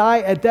didn't die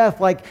a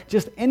death like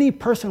just any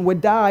person would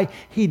die.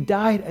 He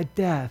died a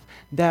death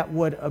that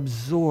would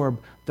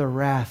absorb the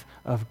wrath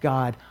of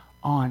God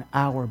on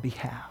our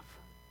behalf.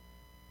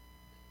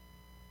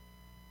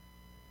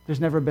 There's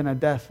never been a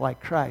death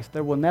like Christ.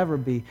 There will never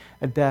be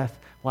a death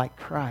like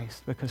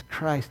Christ because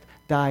Christ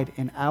died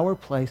in our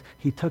place.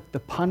 He took the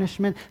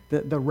punishment,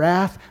 the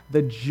wrath,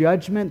 the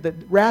judgment. The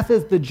wrath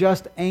is the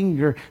just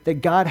anger that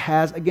God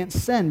has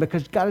against sin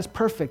because God is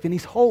perfect and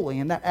he's holy,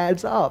 and that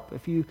adds up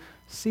if you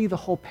see the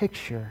whole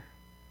picture.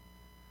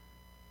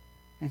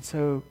 And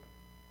so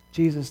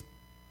Jesus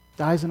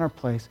dies in our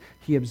place.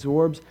 He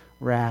absorbs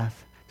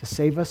wrath to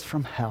save us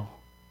from hell.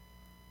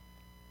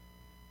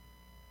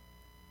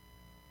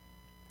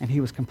 And he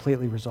was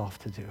completely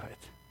resolved to do it.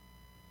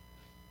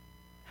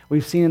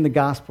 We've seen in the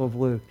Gospel of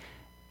Luke,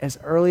 as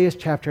early as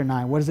chapter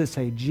 9, what does it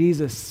say?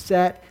 Jesus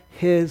set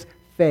his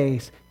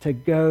face to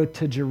go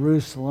to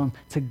Jerusalem,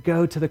 to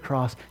go to the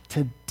cross,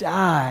 to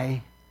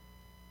die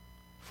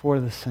for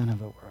the sin of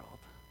the world.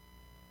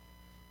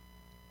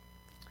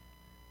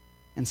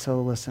 And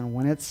so listen,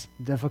 when it's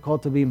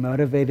difficult to be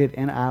motivated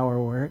in our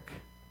work,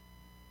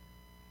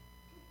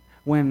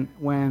 when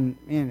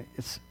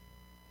it's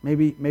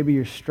maybe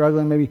you're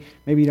struggling,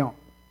 maybe you don't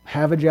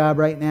have a job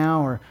right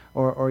now,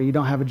 or you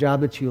don't have a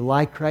job that you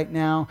like right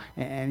now,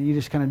 and you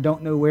just kind of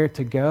don't know where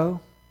to go.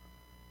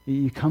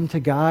 You come to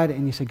God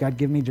and you say, God,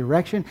 give me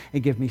direction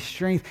and give me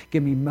strength,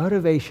 give me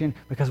motivation,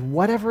 because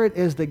whatever it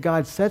is that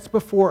God sets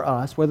before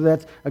us, whether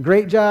that's a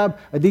great job,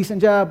 a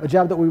decent job, a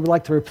job that we would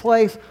like to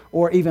replace,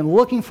 or even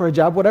looking for a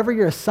job, whatever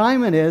your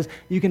assignment is,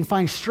 you can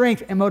find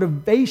strength and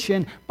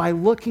motivation by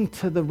looking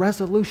to the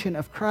resolution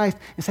of Christ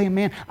and saying,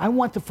 man, I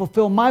want to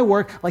fulfill my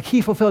work like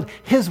he fulfilled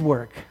his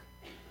work.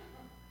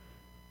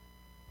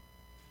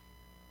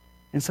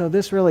 And so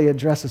this really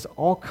addresses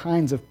all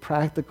kinds of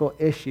practical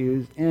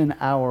issues in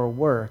our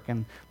work.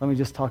 And let me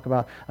just talk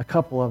about a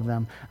couple of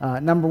them.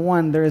 Number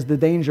one, there is the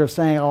danger of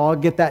saying, oh, I'll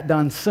get that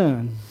done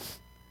soon.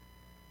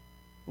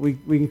 We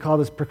can call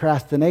this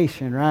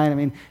procrastination, right? I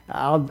mean,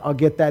 I'll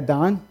get that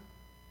done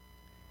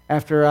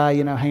after I,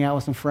 hang out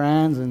with some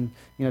friends and,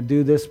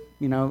 do this,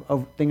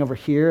 thing over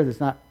here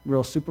that's not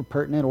real super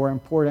pertinent or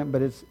important,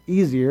 but it's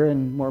easier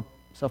and more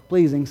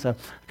self-pleasing. So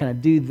I kind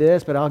of do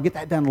this, but I'll get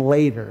that done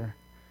later.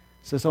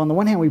 So on the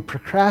one hand, we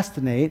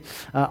procrastinate.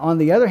 On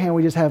the other hand,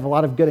 we just have a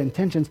lot of good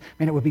intentions.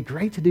 Man, it would be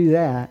great to do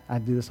that. I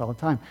do this all the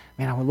time.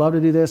 Man, I would love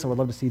to do this. I would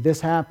love to see this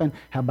happen.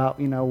 How about,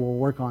 we'll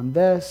work on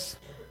this.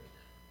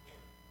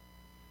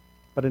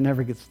 But it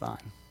never gets done.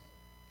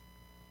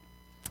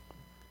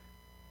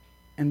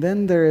 And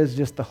then there is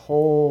just the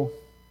whole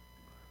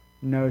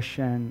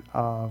notion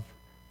of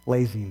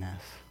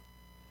laziness.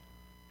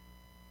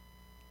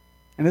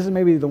 And this is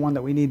maybe the one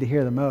that we need to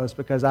hear the most,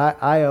 because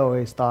I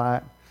always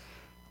thought,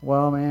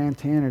 well, man,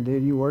 Tanner,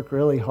 dude, you work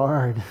really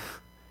hard.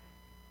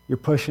 You're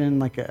pushing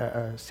like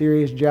a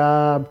serious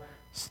job,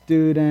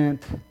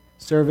 student,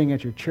 serving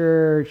at your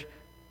church,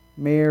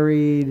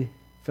 married,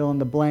 fill in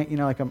the blank.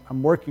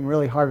 I'm working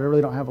really hard. I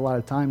really don't have a lot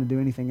of time to do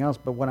anything else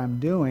but what I'm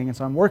doing, and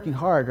so I'm working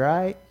hard,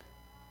 right?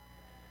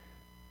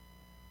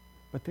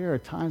 But there are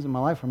times in my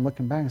life where I'm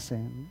looking back and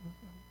saying,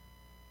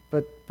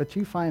 but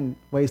you find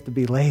ways to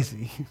be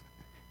lazy.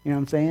 You know what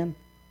I'm saying?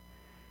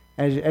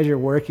 As you're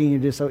working, you're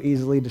just so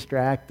easily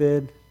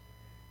distracted.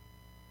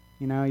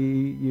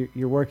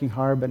 You're working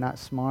hard but not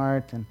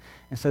smart. And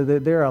so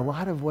there are a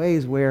lot of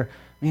ways where,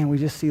 man, we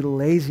just see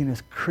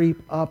laziness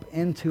creep up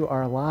into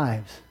our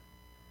lives.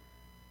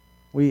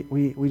 We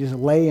just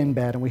lay in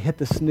bed and we hit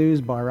the snooze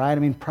bar, right? I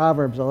mean,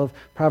 Proverbs, I love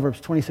Proverbs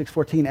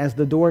 26:14. As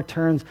the door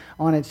turns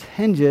on its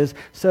hinges,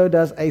 so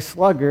does a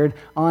sluggard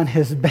on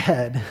his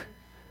bed.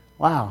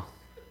 Wow.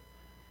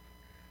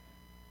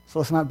 So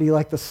let's not be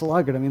like the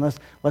sluggard. I mean,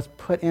 let's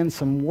put in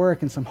some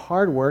work and some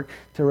hard work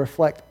to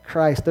reflect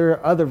Christ. There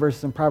are other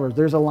verses in Proverbs.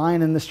 There's a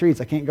lion in the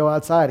streets. I can't go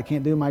outside. I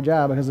can't do my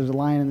job because there's a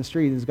lion in the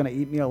street who's going to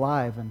eat me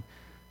alive. And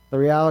the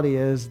reality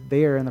is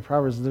there in the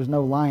Proverbs, there's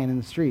no lion in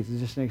the streets.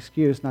 It's just an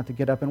excuse not to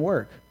get up and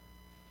work.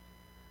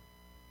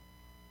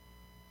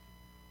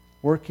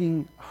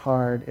 Working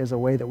hard is a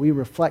way that we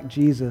reflect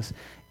Jesus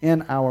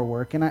in our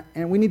work. And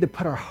we need to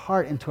put our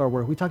heart into our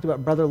work. We talked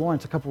about Brother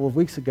Lawrence a couple of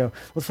weeks ago.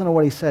 Listen to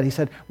what he said. He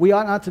said, we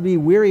ought not to be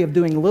weary of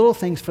doing little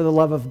things for the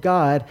love of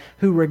God,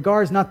 who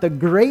regards not the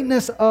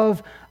greatness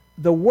of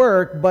the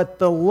work, but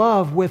the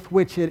love with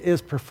which it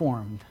is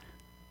performed.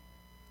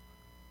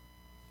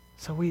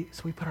 So we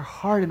put our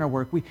heart in our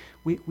work.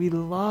 We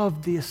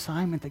love the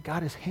assignment that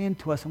God has handed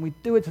to us, and we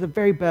do it to the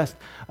very best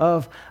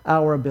of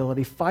our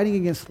ability, fighting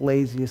against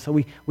laziness. So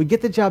we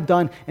get the job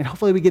done, and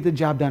hopefully we get the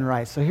job done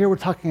right. So here we're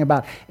talking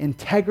about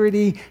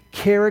integrity,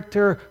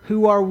 character.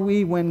 Who are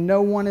we when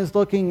no one is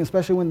looking,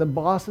 especially when the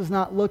boss is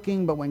not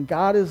looking, but when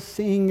God is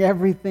seeing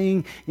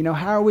everything?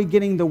 How are we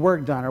getting the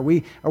work done? Are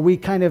we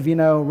kind of,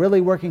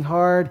 really working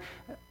hard?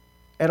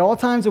 At all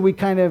times are we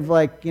kind of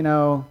like, doing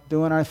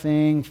our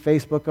thing,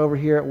 Facebook over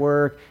here at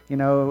work,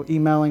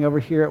 emailing over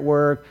here at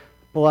work,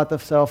 pull out the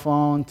cell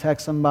phone,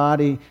 text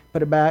somebody,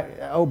 put it back,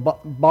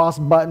 boss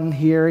button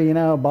here,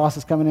 boss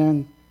is coming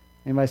in.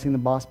 Anybody seen the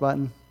boss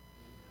button?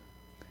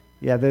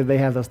 Yeah, they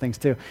have those things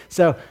too.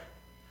 So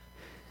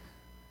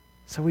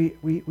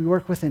we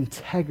work with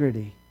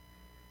integrity.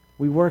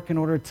 We work in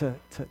order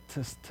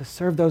to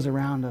serve those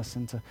around us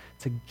and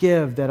to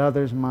give that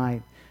others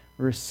might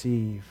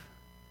receive.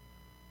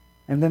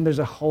 And then there's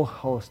a whole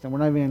host, and we're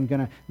not even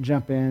going to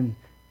jump in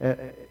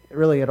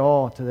really at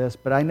all to this,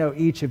 but I know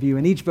each of you,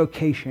 and each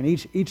vocation,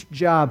 each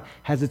job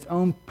has its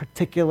own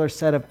particular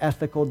set of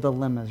ethical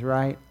dilemmas,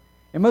 right?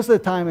 And most of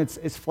the time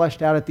it's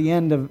fleshed out at the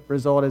end of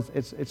result.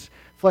 It's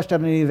fleshed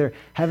out in either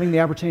having the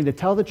opportunity to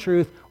tell the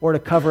truth or to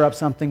cover up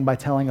something by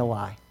telling a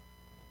lie,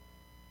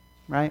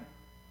 right?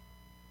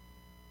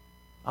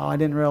 Oh, I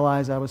didn't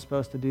realize I was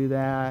supposed to do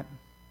that.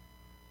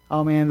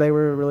 Oh man, they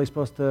were really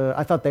supposed to,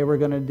 I thought they were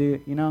going to do,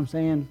 you know what I'm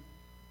saying?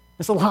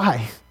 It's a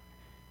lie.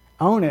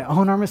 Own it.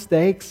 Own our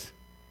mistakes.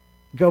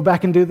 Go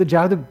back and do the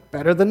job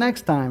better the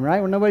next time, right?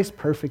 Well, nobody's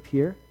perfect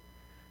here.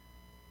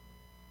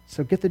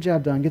 So get the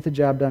job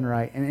done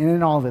right. And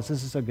in all this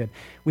is so good.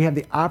 We have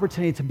the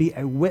opportunity to be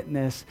a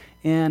witness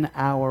in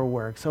our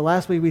work. So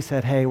last week we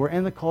said, hey, we're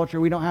in the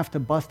culture. We don't have to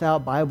bust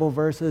out Bible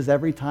verses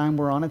every time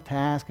we're on a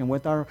task and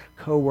with our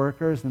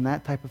coworkers and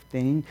that type of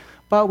thing.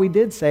 But we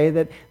did say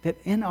that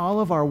in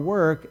all of our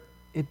work,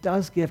 it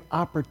does give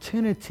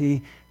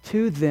opportunity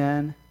to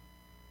then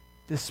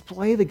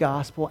display the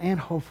gospel and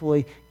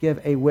hopefully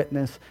give a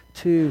witness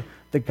to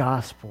the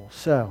gospel.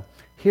 So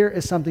here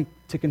is something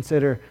to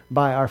consider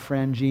by our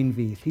friend Gene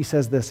Veith. He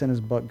says this in his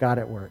book, God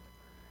at Work.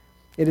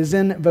 It is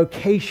in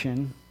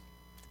vocation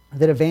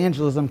that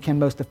evangelism can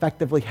most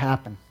effectively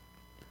happen.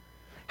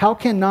 How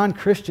can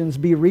non-Christians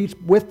be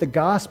reached with the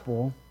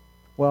gospel?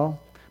 Well,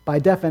 by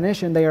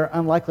definition, they are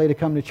unlikely to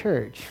come to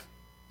church.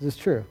 This is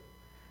true.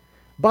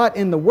 But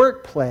in the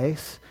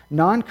workplace,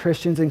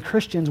 non-Christians and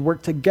Christians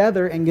work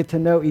together and get to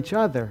know each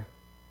other.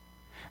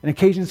 And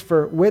occasions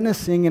for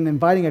witnessing and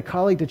inviting a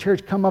colleague to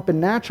church come up in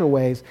natural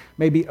ways,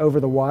 maybe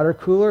over the water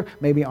cooler,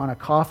 maybe on a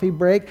coffee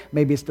break,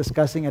 maybe it's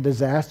discussing a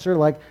disaster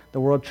like the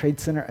World Trade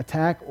Center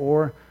attack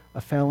or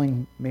a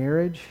failing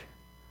marriage,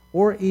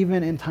 or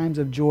even in times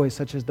of joy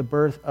such as the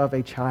birth of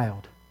a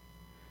child.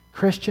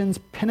 Christians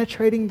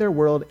penetrating their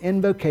world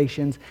in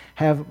vocations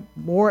have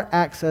more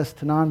access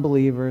to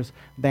non-believers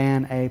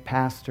than a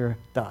pastor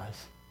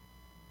does.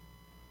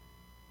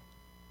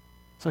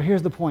 So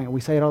here's the point.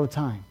 We say it all the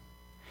time.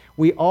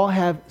 We all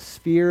have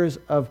spheres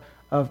of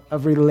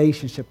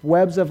relationship,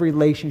 webs of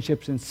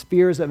relationships and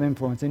spheres of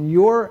influence. And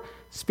your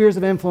spheres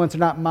of influence are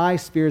not my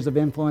spheres of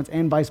influence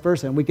and vice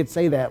versa. And we could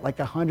say that like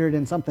 100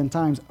 and something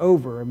times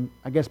over. And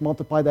I guess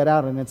multiply that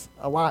out and it's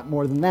a lot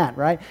more than that,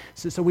 right?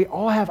 So we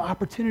all have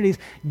opportunities,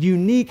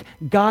 unique,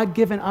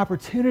 God-given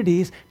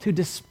opportunities to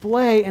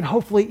display and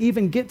hopefully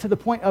even get to the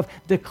point of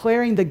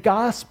declaring the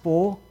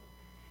gospel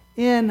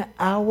in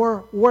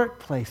our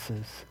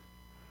workplaces.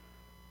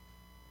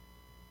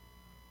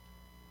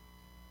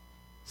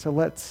 So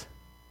let's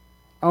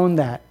own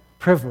that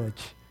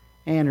privilege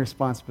and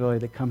responsibility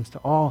that comes to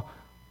all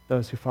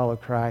those who follow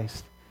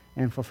Christ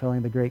in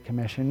fulfilling the Great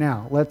Commission.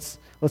 Now, let's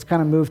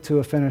kind of move to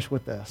a finish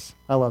with this.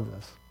 I love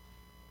this.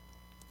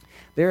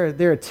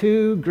 There are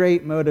two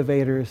great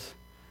motivators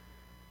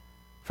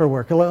for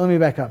work. Let me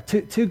back up.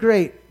 Two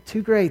great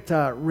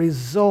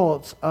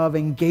results of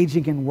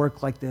engaging in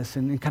work like this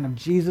and kind of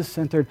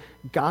Jesus-centered,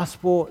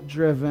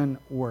 gospel-driven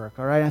work.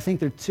 All right, I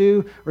think there are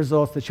two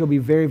results that you'll be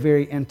very,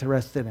 very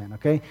interested in.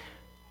 Okay,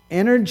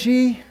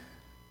 energy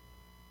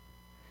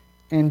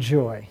and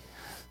joy.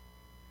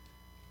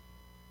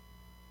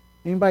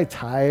 Anybody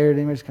tired?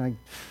 Anybody just kind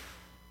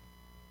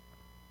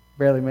of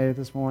barely made it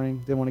this morning?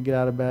 Didn't want to get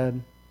out of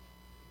bed?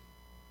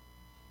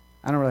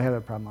 I don't really have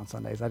that problem on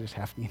Sundays. I just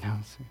have to,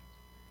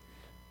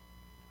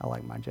 I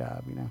like my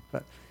job,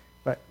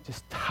 but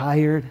just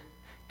tired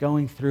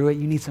going through it.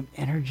 You need some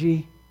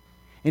energy.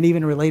 And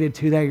even related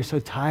to that, you're so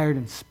tired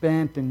and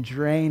spent and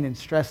drained and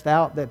stressed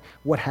out that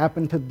what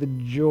happened to the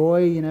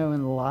joy,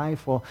 in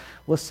life? Well,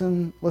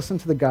 listen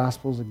to the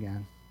Gospels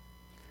again.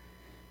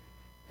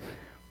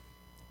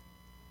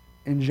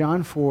 In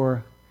John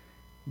 4,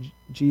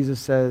 Jesus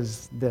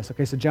says this.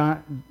 Okay, so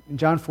in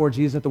John 4,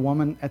 Jesus at the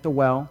woman at the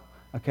well,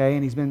 okay,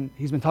 and he's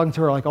been talking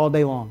to her like all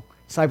day long.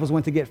 Disciples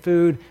went to get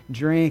food,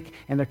 drink,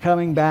 and they're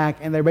coming back,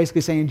 and they're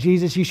basically saying,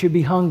 Jesus, you should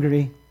be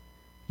hungry.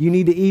 You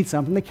need to eat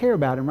something. They care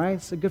about him, right?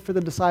 It's good for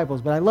the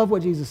disciples. But I love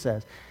what Jesus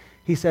says.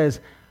 He says,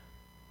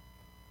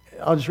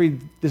 I'll just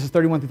read, this is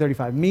 31 through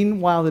 35.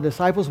 Meanwhile, the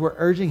disciples were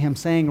urging him,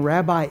 saying,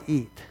 Rabbi,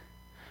 eat.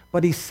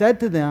 But he said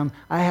to them,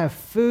 I have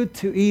food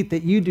to eat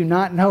that you do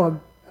not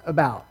know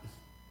about.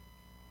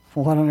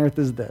 What on earth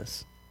is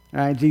this? All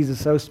right, Jesus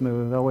is so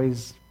smooth,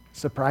 always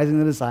surprising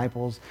the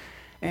disciples.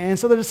 And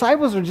so the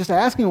disciples are just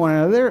asking one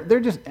another. They're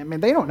just,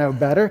 they don't know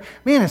better.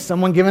 Man, is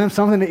someone giving them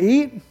something to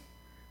eat?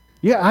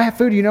 Yeah, I have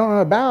food you don't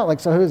know about. Like,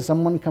 so has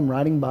someone come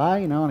riding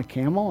by, on a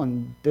camel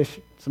and dish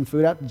some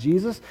food out to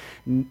Jesus?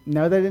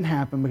 No, that didn't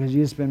happen because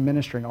Jesus has been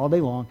ministering all day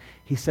long.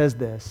 He says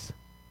this,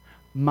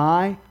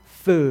 my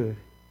food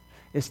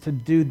is to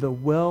do the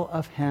will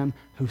of him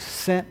who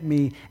sent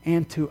me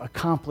and to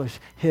accomplish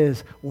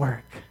his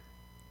work.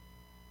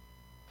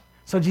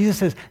 So Jesus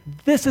says,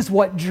 this is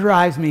what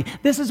drives me.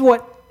 This is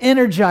what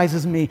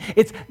energizes me.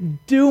 It's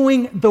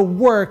doing the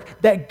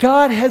work that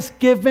God has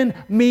given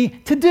me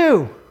to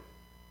do.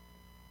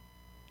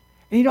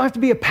 And you don't have to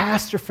be a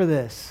pastor for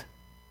this,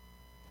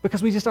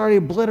 because we just already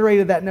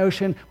obliterated that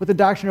notion with the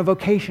doctrine of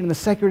vocation and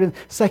the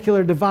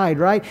secular divide,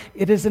 right?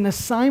 It is an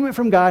assignment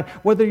from God,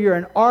 whether you're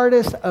an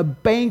artist, a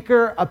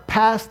banker, a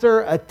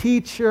pastor, a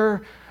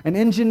teacher, an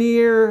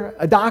engineer,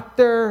 a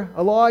doctor,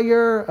 a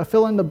lawyer, a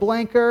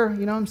fill-in-the-blanker.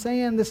 You know what I'm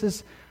saying? This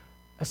is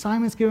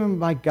assignments given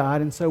by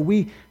God, and so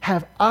we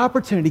have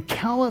opportunity,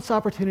 countless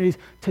opportunities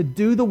to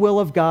do the will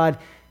of God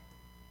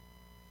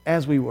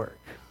as we work.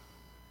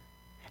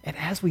 And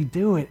as we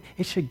do it,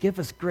 it should give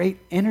us great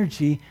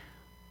energy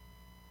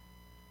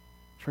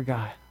for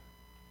God.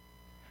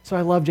 So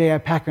I love J.I.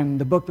 Packer, and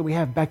the book that we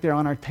have back there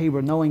on our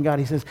table, Knowing God.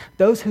 He says,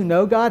 those who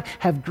know God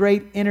have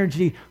great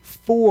energy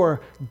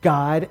for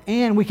God.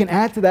 And we can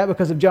add to that,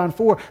 because of John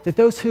 4, that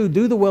those who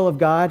do the will of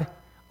God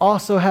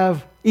also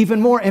have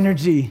even more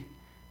energy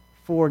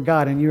for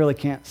God. And you really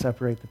can't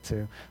separate the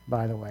two,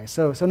 by the way.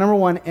 So number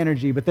one,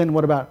 energy. But then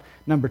what about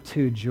number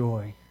two,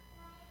 joy?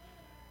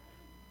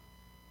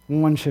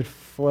 One should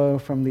flow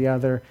from the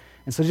other.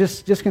 And so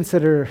just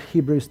consider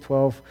Hebrews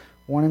 12,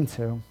 1 and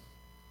 2.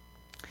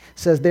 It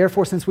says,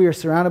 therefore, since we are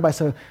surrounded by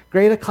so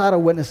great a cloud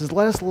of witnesses,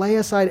 let us lay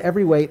aside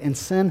every weight and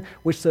sin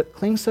which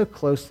clings so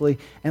closely,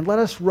 and let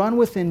us run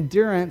with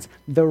endurance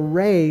the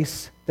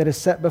race that is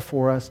set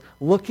before us,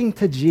 looking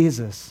to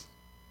Jesus,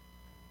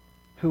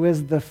 who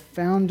is the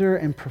founder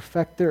and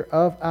perfecter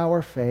of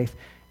our faith.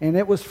 And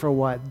it was for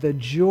what? The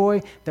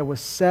joy that was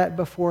set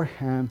before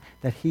him,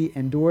 that he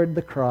endured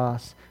the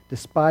cross,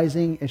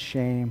 despising its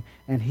shame,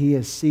 and he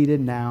is seated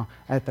now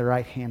at the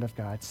right hand of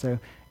God. So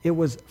it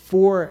was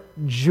for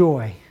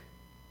joy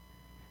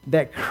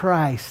that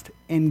Christ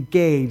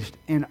engaged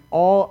in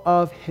all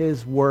of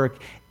his work,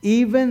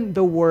 even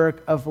the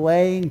work of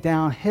laying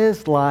down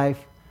his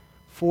life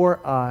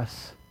for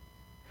us.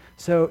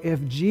 So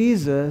if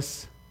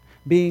Jesus,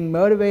 being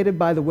motivated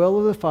by the will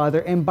of the Father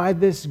and by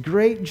this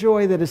great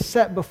joy that is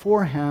set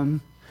before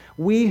him,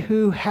 we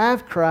who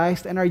have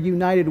Christ and are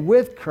united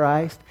with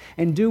Christ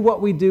and do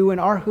what we do and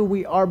are who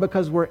we are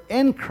because we're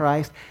in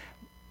Christ,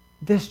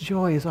 this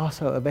joy is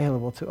also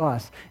available to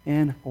us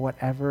in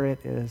whatever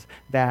it is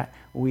that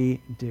we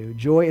do.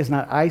 Joy is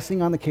not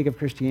icing on the cake of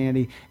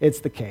Christianity, it's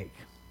the cake.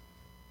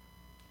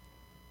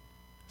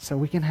 So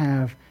we can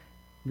have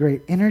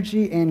great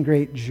energy and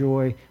great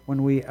joy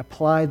when we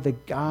apply the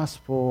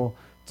gospel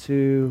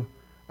to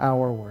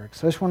our work.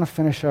 So I just want to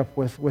finish up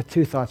with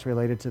two thoughts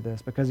related to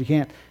this, because you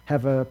can't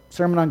have a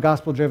sermon on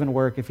gospel-driven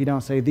work if you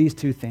don't say these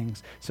two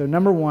things. So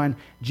number one,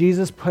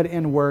 Jesus put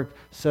in work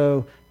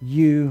so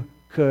you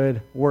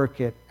could work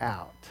it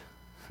out.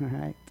 All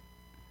right?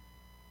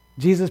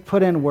 Jesus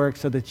put in work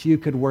so that you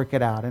could work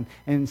it out.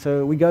 And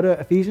so we go to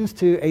Ephesians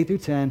 2, 8 through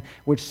 10,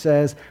 which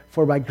says,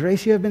 for by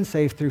grace you have been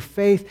saved through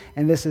faith,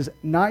 and this is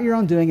not your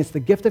own doing, it's the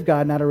gift of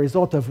God, not a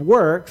result of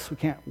works. We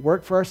can't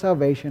work for our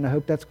salvation. I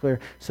hope that's clear.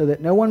 So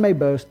that no one may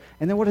boast.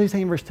 And then what does he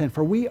say in verse 10?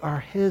 For we are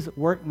his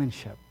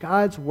workmanship,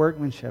 God's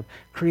workmanship,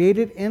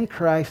 created in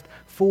Christ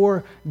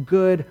for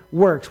good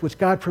works, which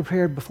God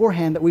prepared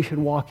beforehand that we should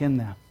walk in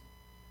them.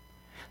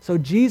 So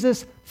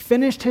Jesus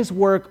finished his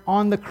work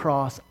on the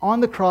cross. On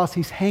the cross,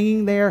 he's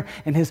hanging there,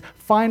 and his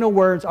final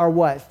words are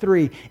what?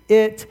 3.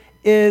 It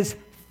is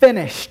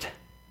finished.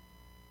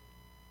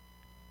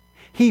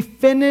 He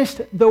finished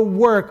the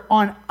work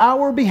on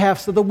our behalf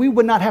so that we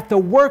would not have to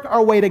work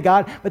our way to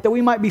God, but that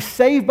we might be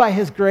saved by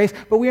his grace.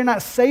 But we are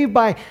not saved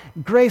by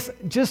grace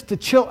just to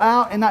chill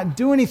out and not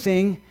do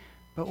anything,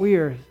 but we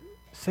are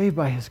saved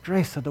by his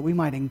grace so that we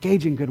might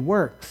engage in good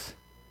works.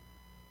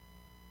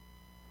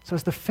 So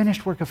it's the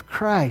finished work of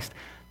Christ,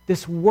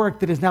 this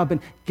work that has now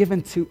been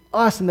given to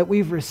us and that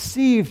we've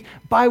received,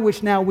 by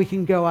which now we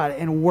can go out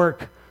and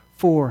work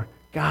for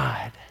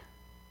God.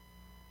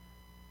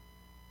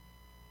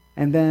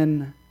 And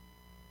then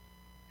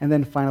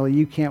finally,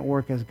 you can't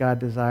work as God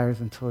desires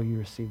until you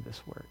receive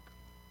this work.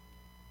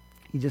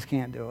 You just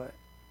can't do it.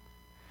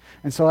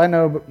 And so I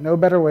know no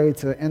better way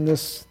to end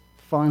this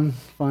fun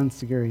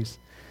series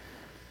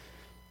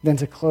than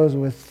to close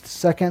with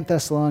 2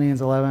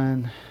 Thessalonians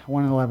 11,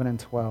 1 and 11 and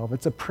 12.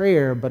 It's a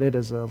prayer, but it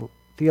is a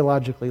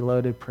theologically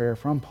loaded prayer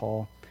from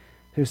Paul,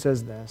 who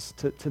says this,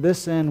 to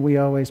this end we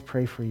always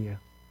pray for you,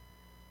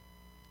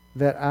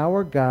 that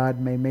our God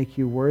may make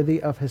you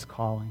worthy of his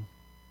calling.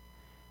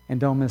 And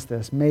don't miss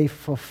this, may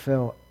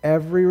fulfill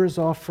every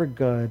resolve for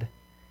good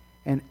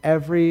and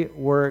every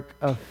work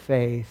of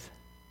faith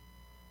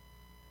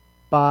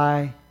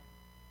by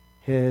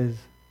his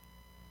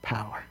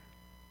power,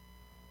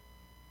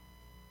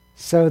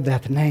 so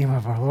that the name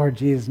of our Lord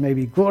Jesus may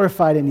be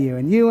glorified in you,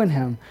 and you in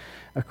him,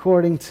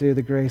 according to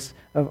the grace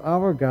of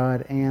our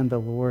God and the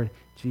Lord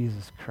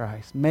Jesus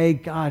Christ. May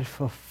God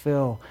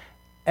fulfill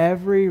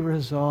every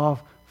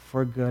resolve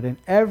for good and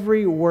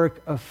every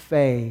work of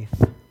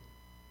faith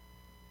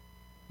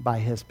by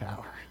his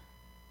power.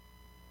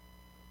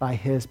 By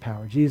his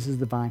power. Jesus is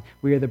the vine.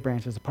 We are the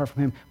branches. Apart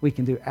from him, we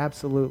can do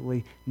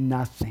absolutely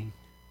nothing.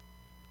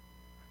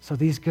 So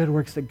these good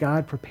works that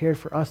God prepared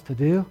for us to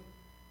do,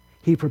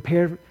 he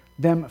prepared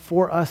them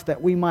for us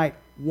that we might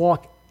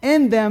walk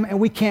in them, and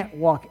we can't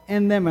walk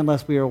in them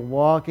unless we are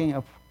walking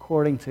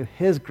according to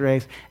his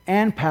grace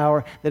and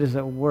power that is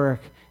at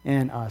work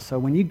in us. So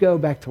when you go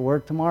back to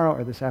work tomorrow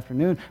or this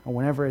afternoon or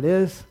whenever it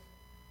is,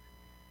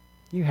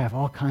 you have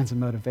all kinds of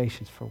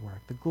motivations for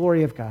work. The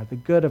glory of God, the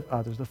good of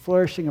others, the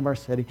flourishing of our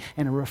city,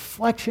 and a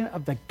reflection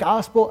of the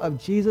gospel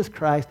of Jesus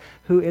Christ,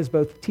 who is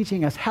both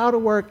teaching us how to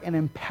work and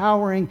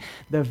empowering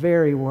the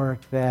very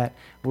work that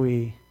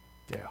we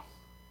do.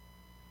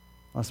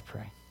 Let's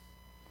pray.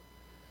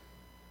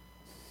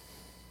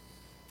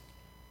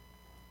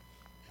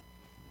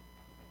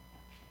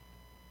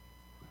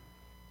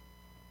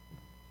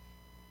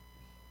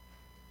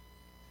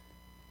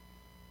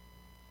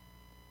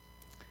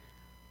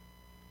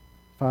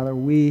 Father,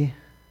 we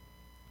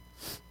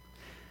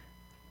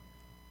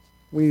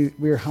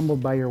are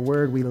humbled by your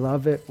word. We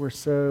love it. We're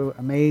so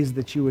amazed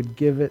that you would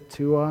give it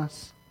to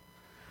us,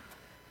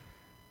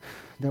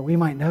 that we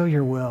might know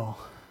your will.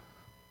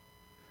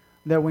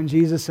 That when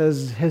Jesus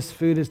says his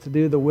food is to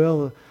do the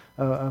will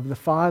of the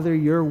Father,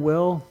 your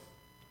will,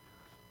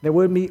 that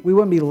we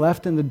wouldn't be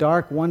left in the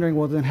dark wondering,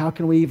 well, then how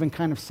can we even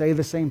kind of say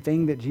the same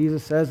thing that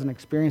Jesus says and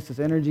experience this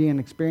energy and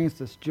experience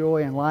this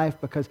joy in life?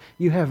 Because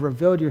you have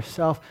revealed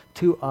yourself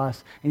to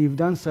us, and you've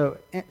done so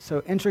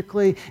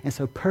intricately and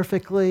so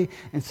perfectly.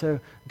 And so,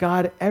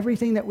 God,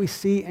 everything that we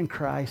see in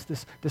Christ,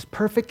 this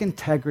perfect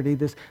integrity,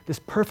 this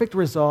perfect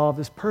resolve,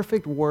 this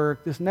perfect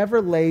work, this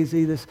never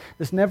lazy, this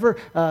never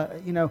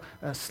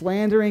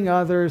slandering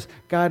others,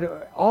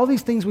 God, all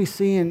these things we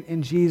see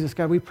in Jesus,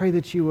 God, we pray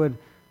that you would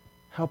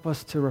help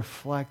us to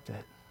reflect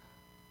it.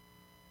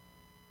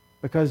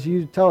 Because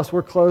you tell us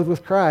we're clothed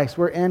with Christ.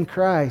 We're in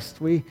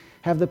Christ. We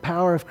have the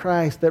power of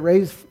Christ that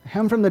raised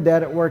him from the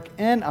dead at work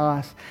in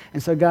us.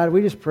 And so, God,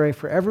 we just pray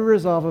for every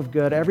resolve of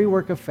good, every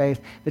work of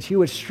faith, that you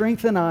would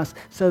strengthen us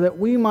so that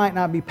we might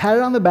not be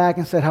patted on the back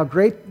and said how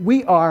great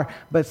we are,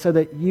 but so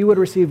that you would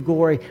receive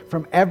glory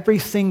from every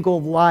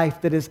single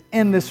life that is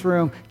in this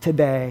room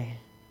today.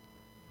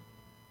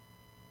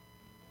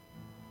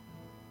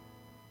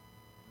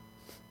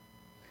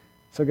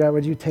 So God,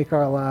 would you take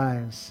our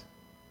lives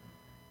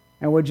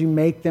and would you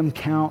make them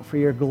count for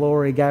your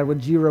glory? God,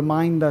 would you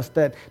remind us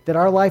that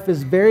our life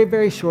is very,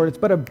 very short. It's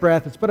but a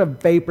breath. It's but a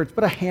vapor. It's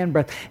but a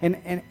handbreadth.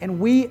 And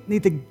we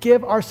need to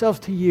give ourselves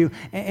to you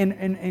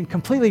in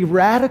completely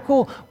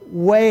radical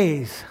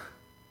ways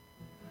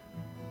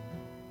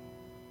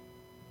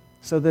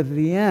so that at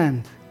the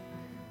end,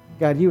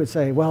 God, you would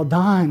say, well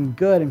done,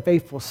 good and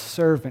faithful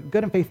servant,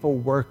 good and faithful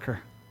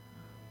worker.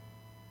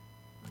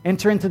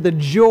 Enter into the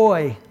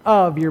joy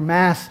of your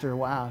master.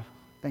 Wow.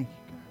 Thank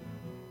you, God.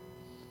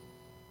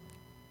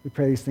 We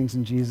pray these things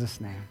in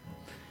Jesus' name.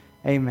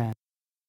 Amen.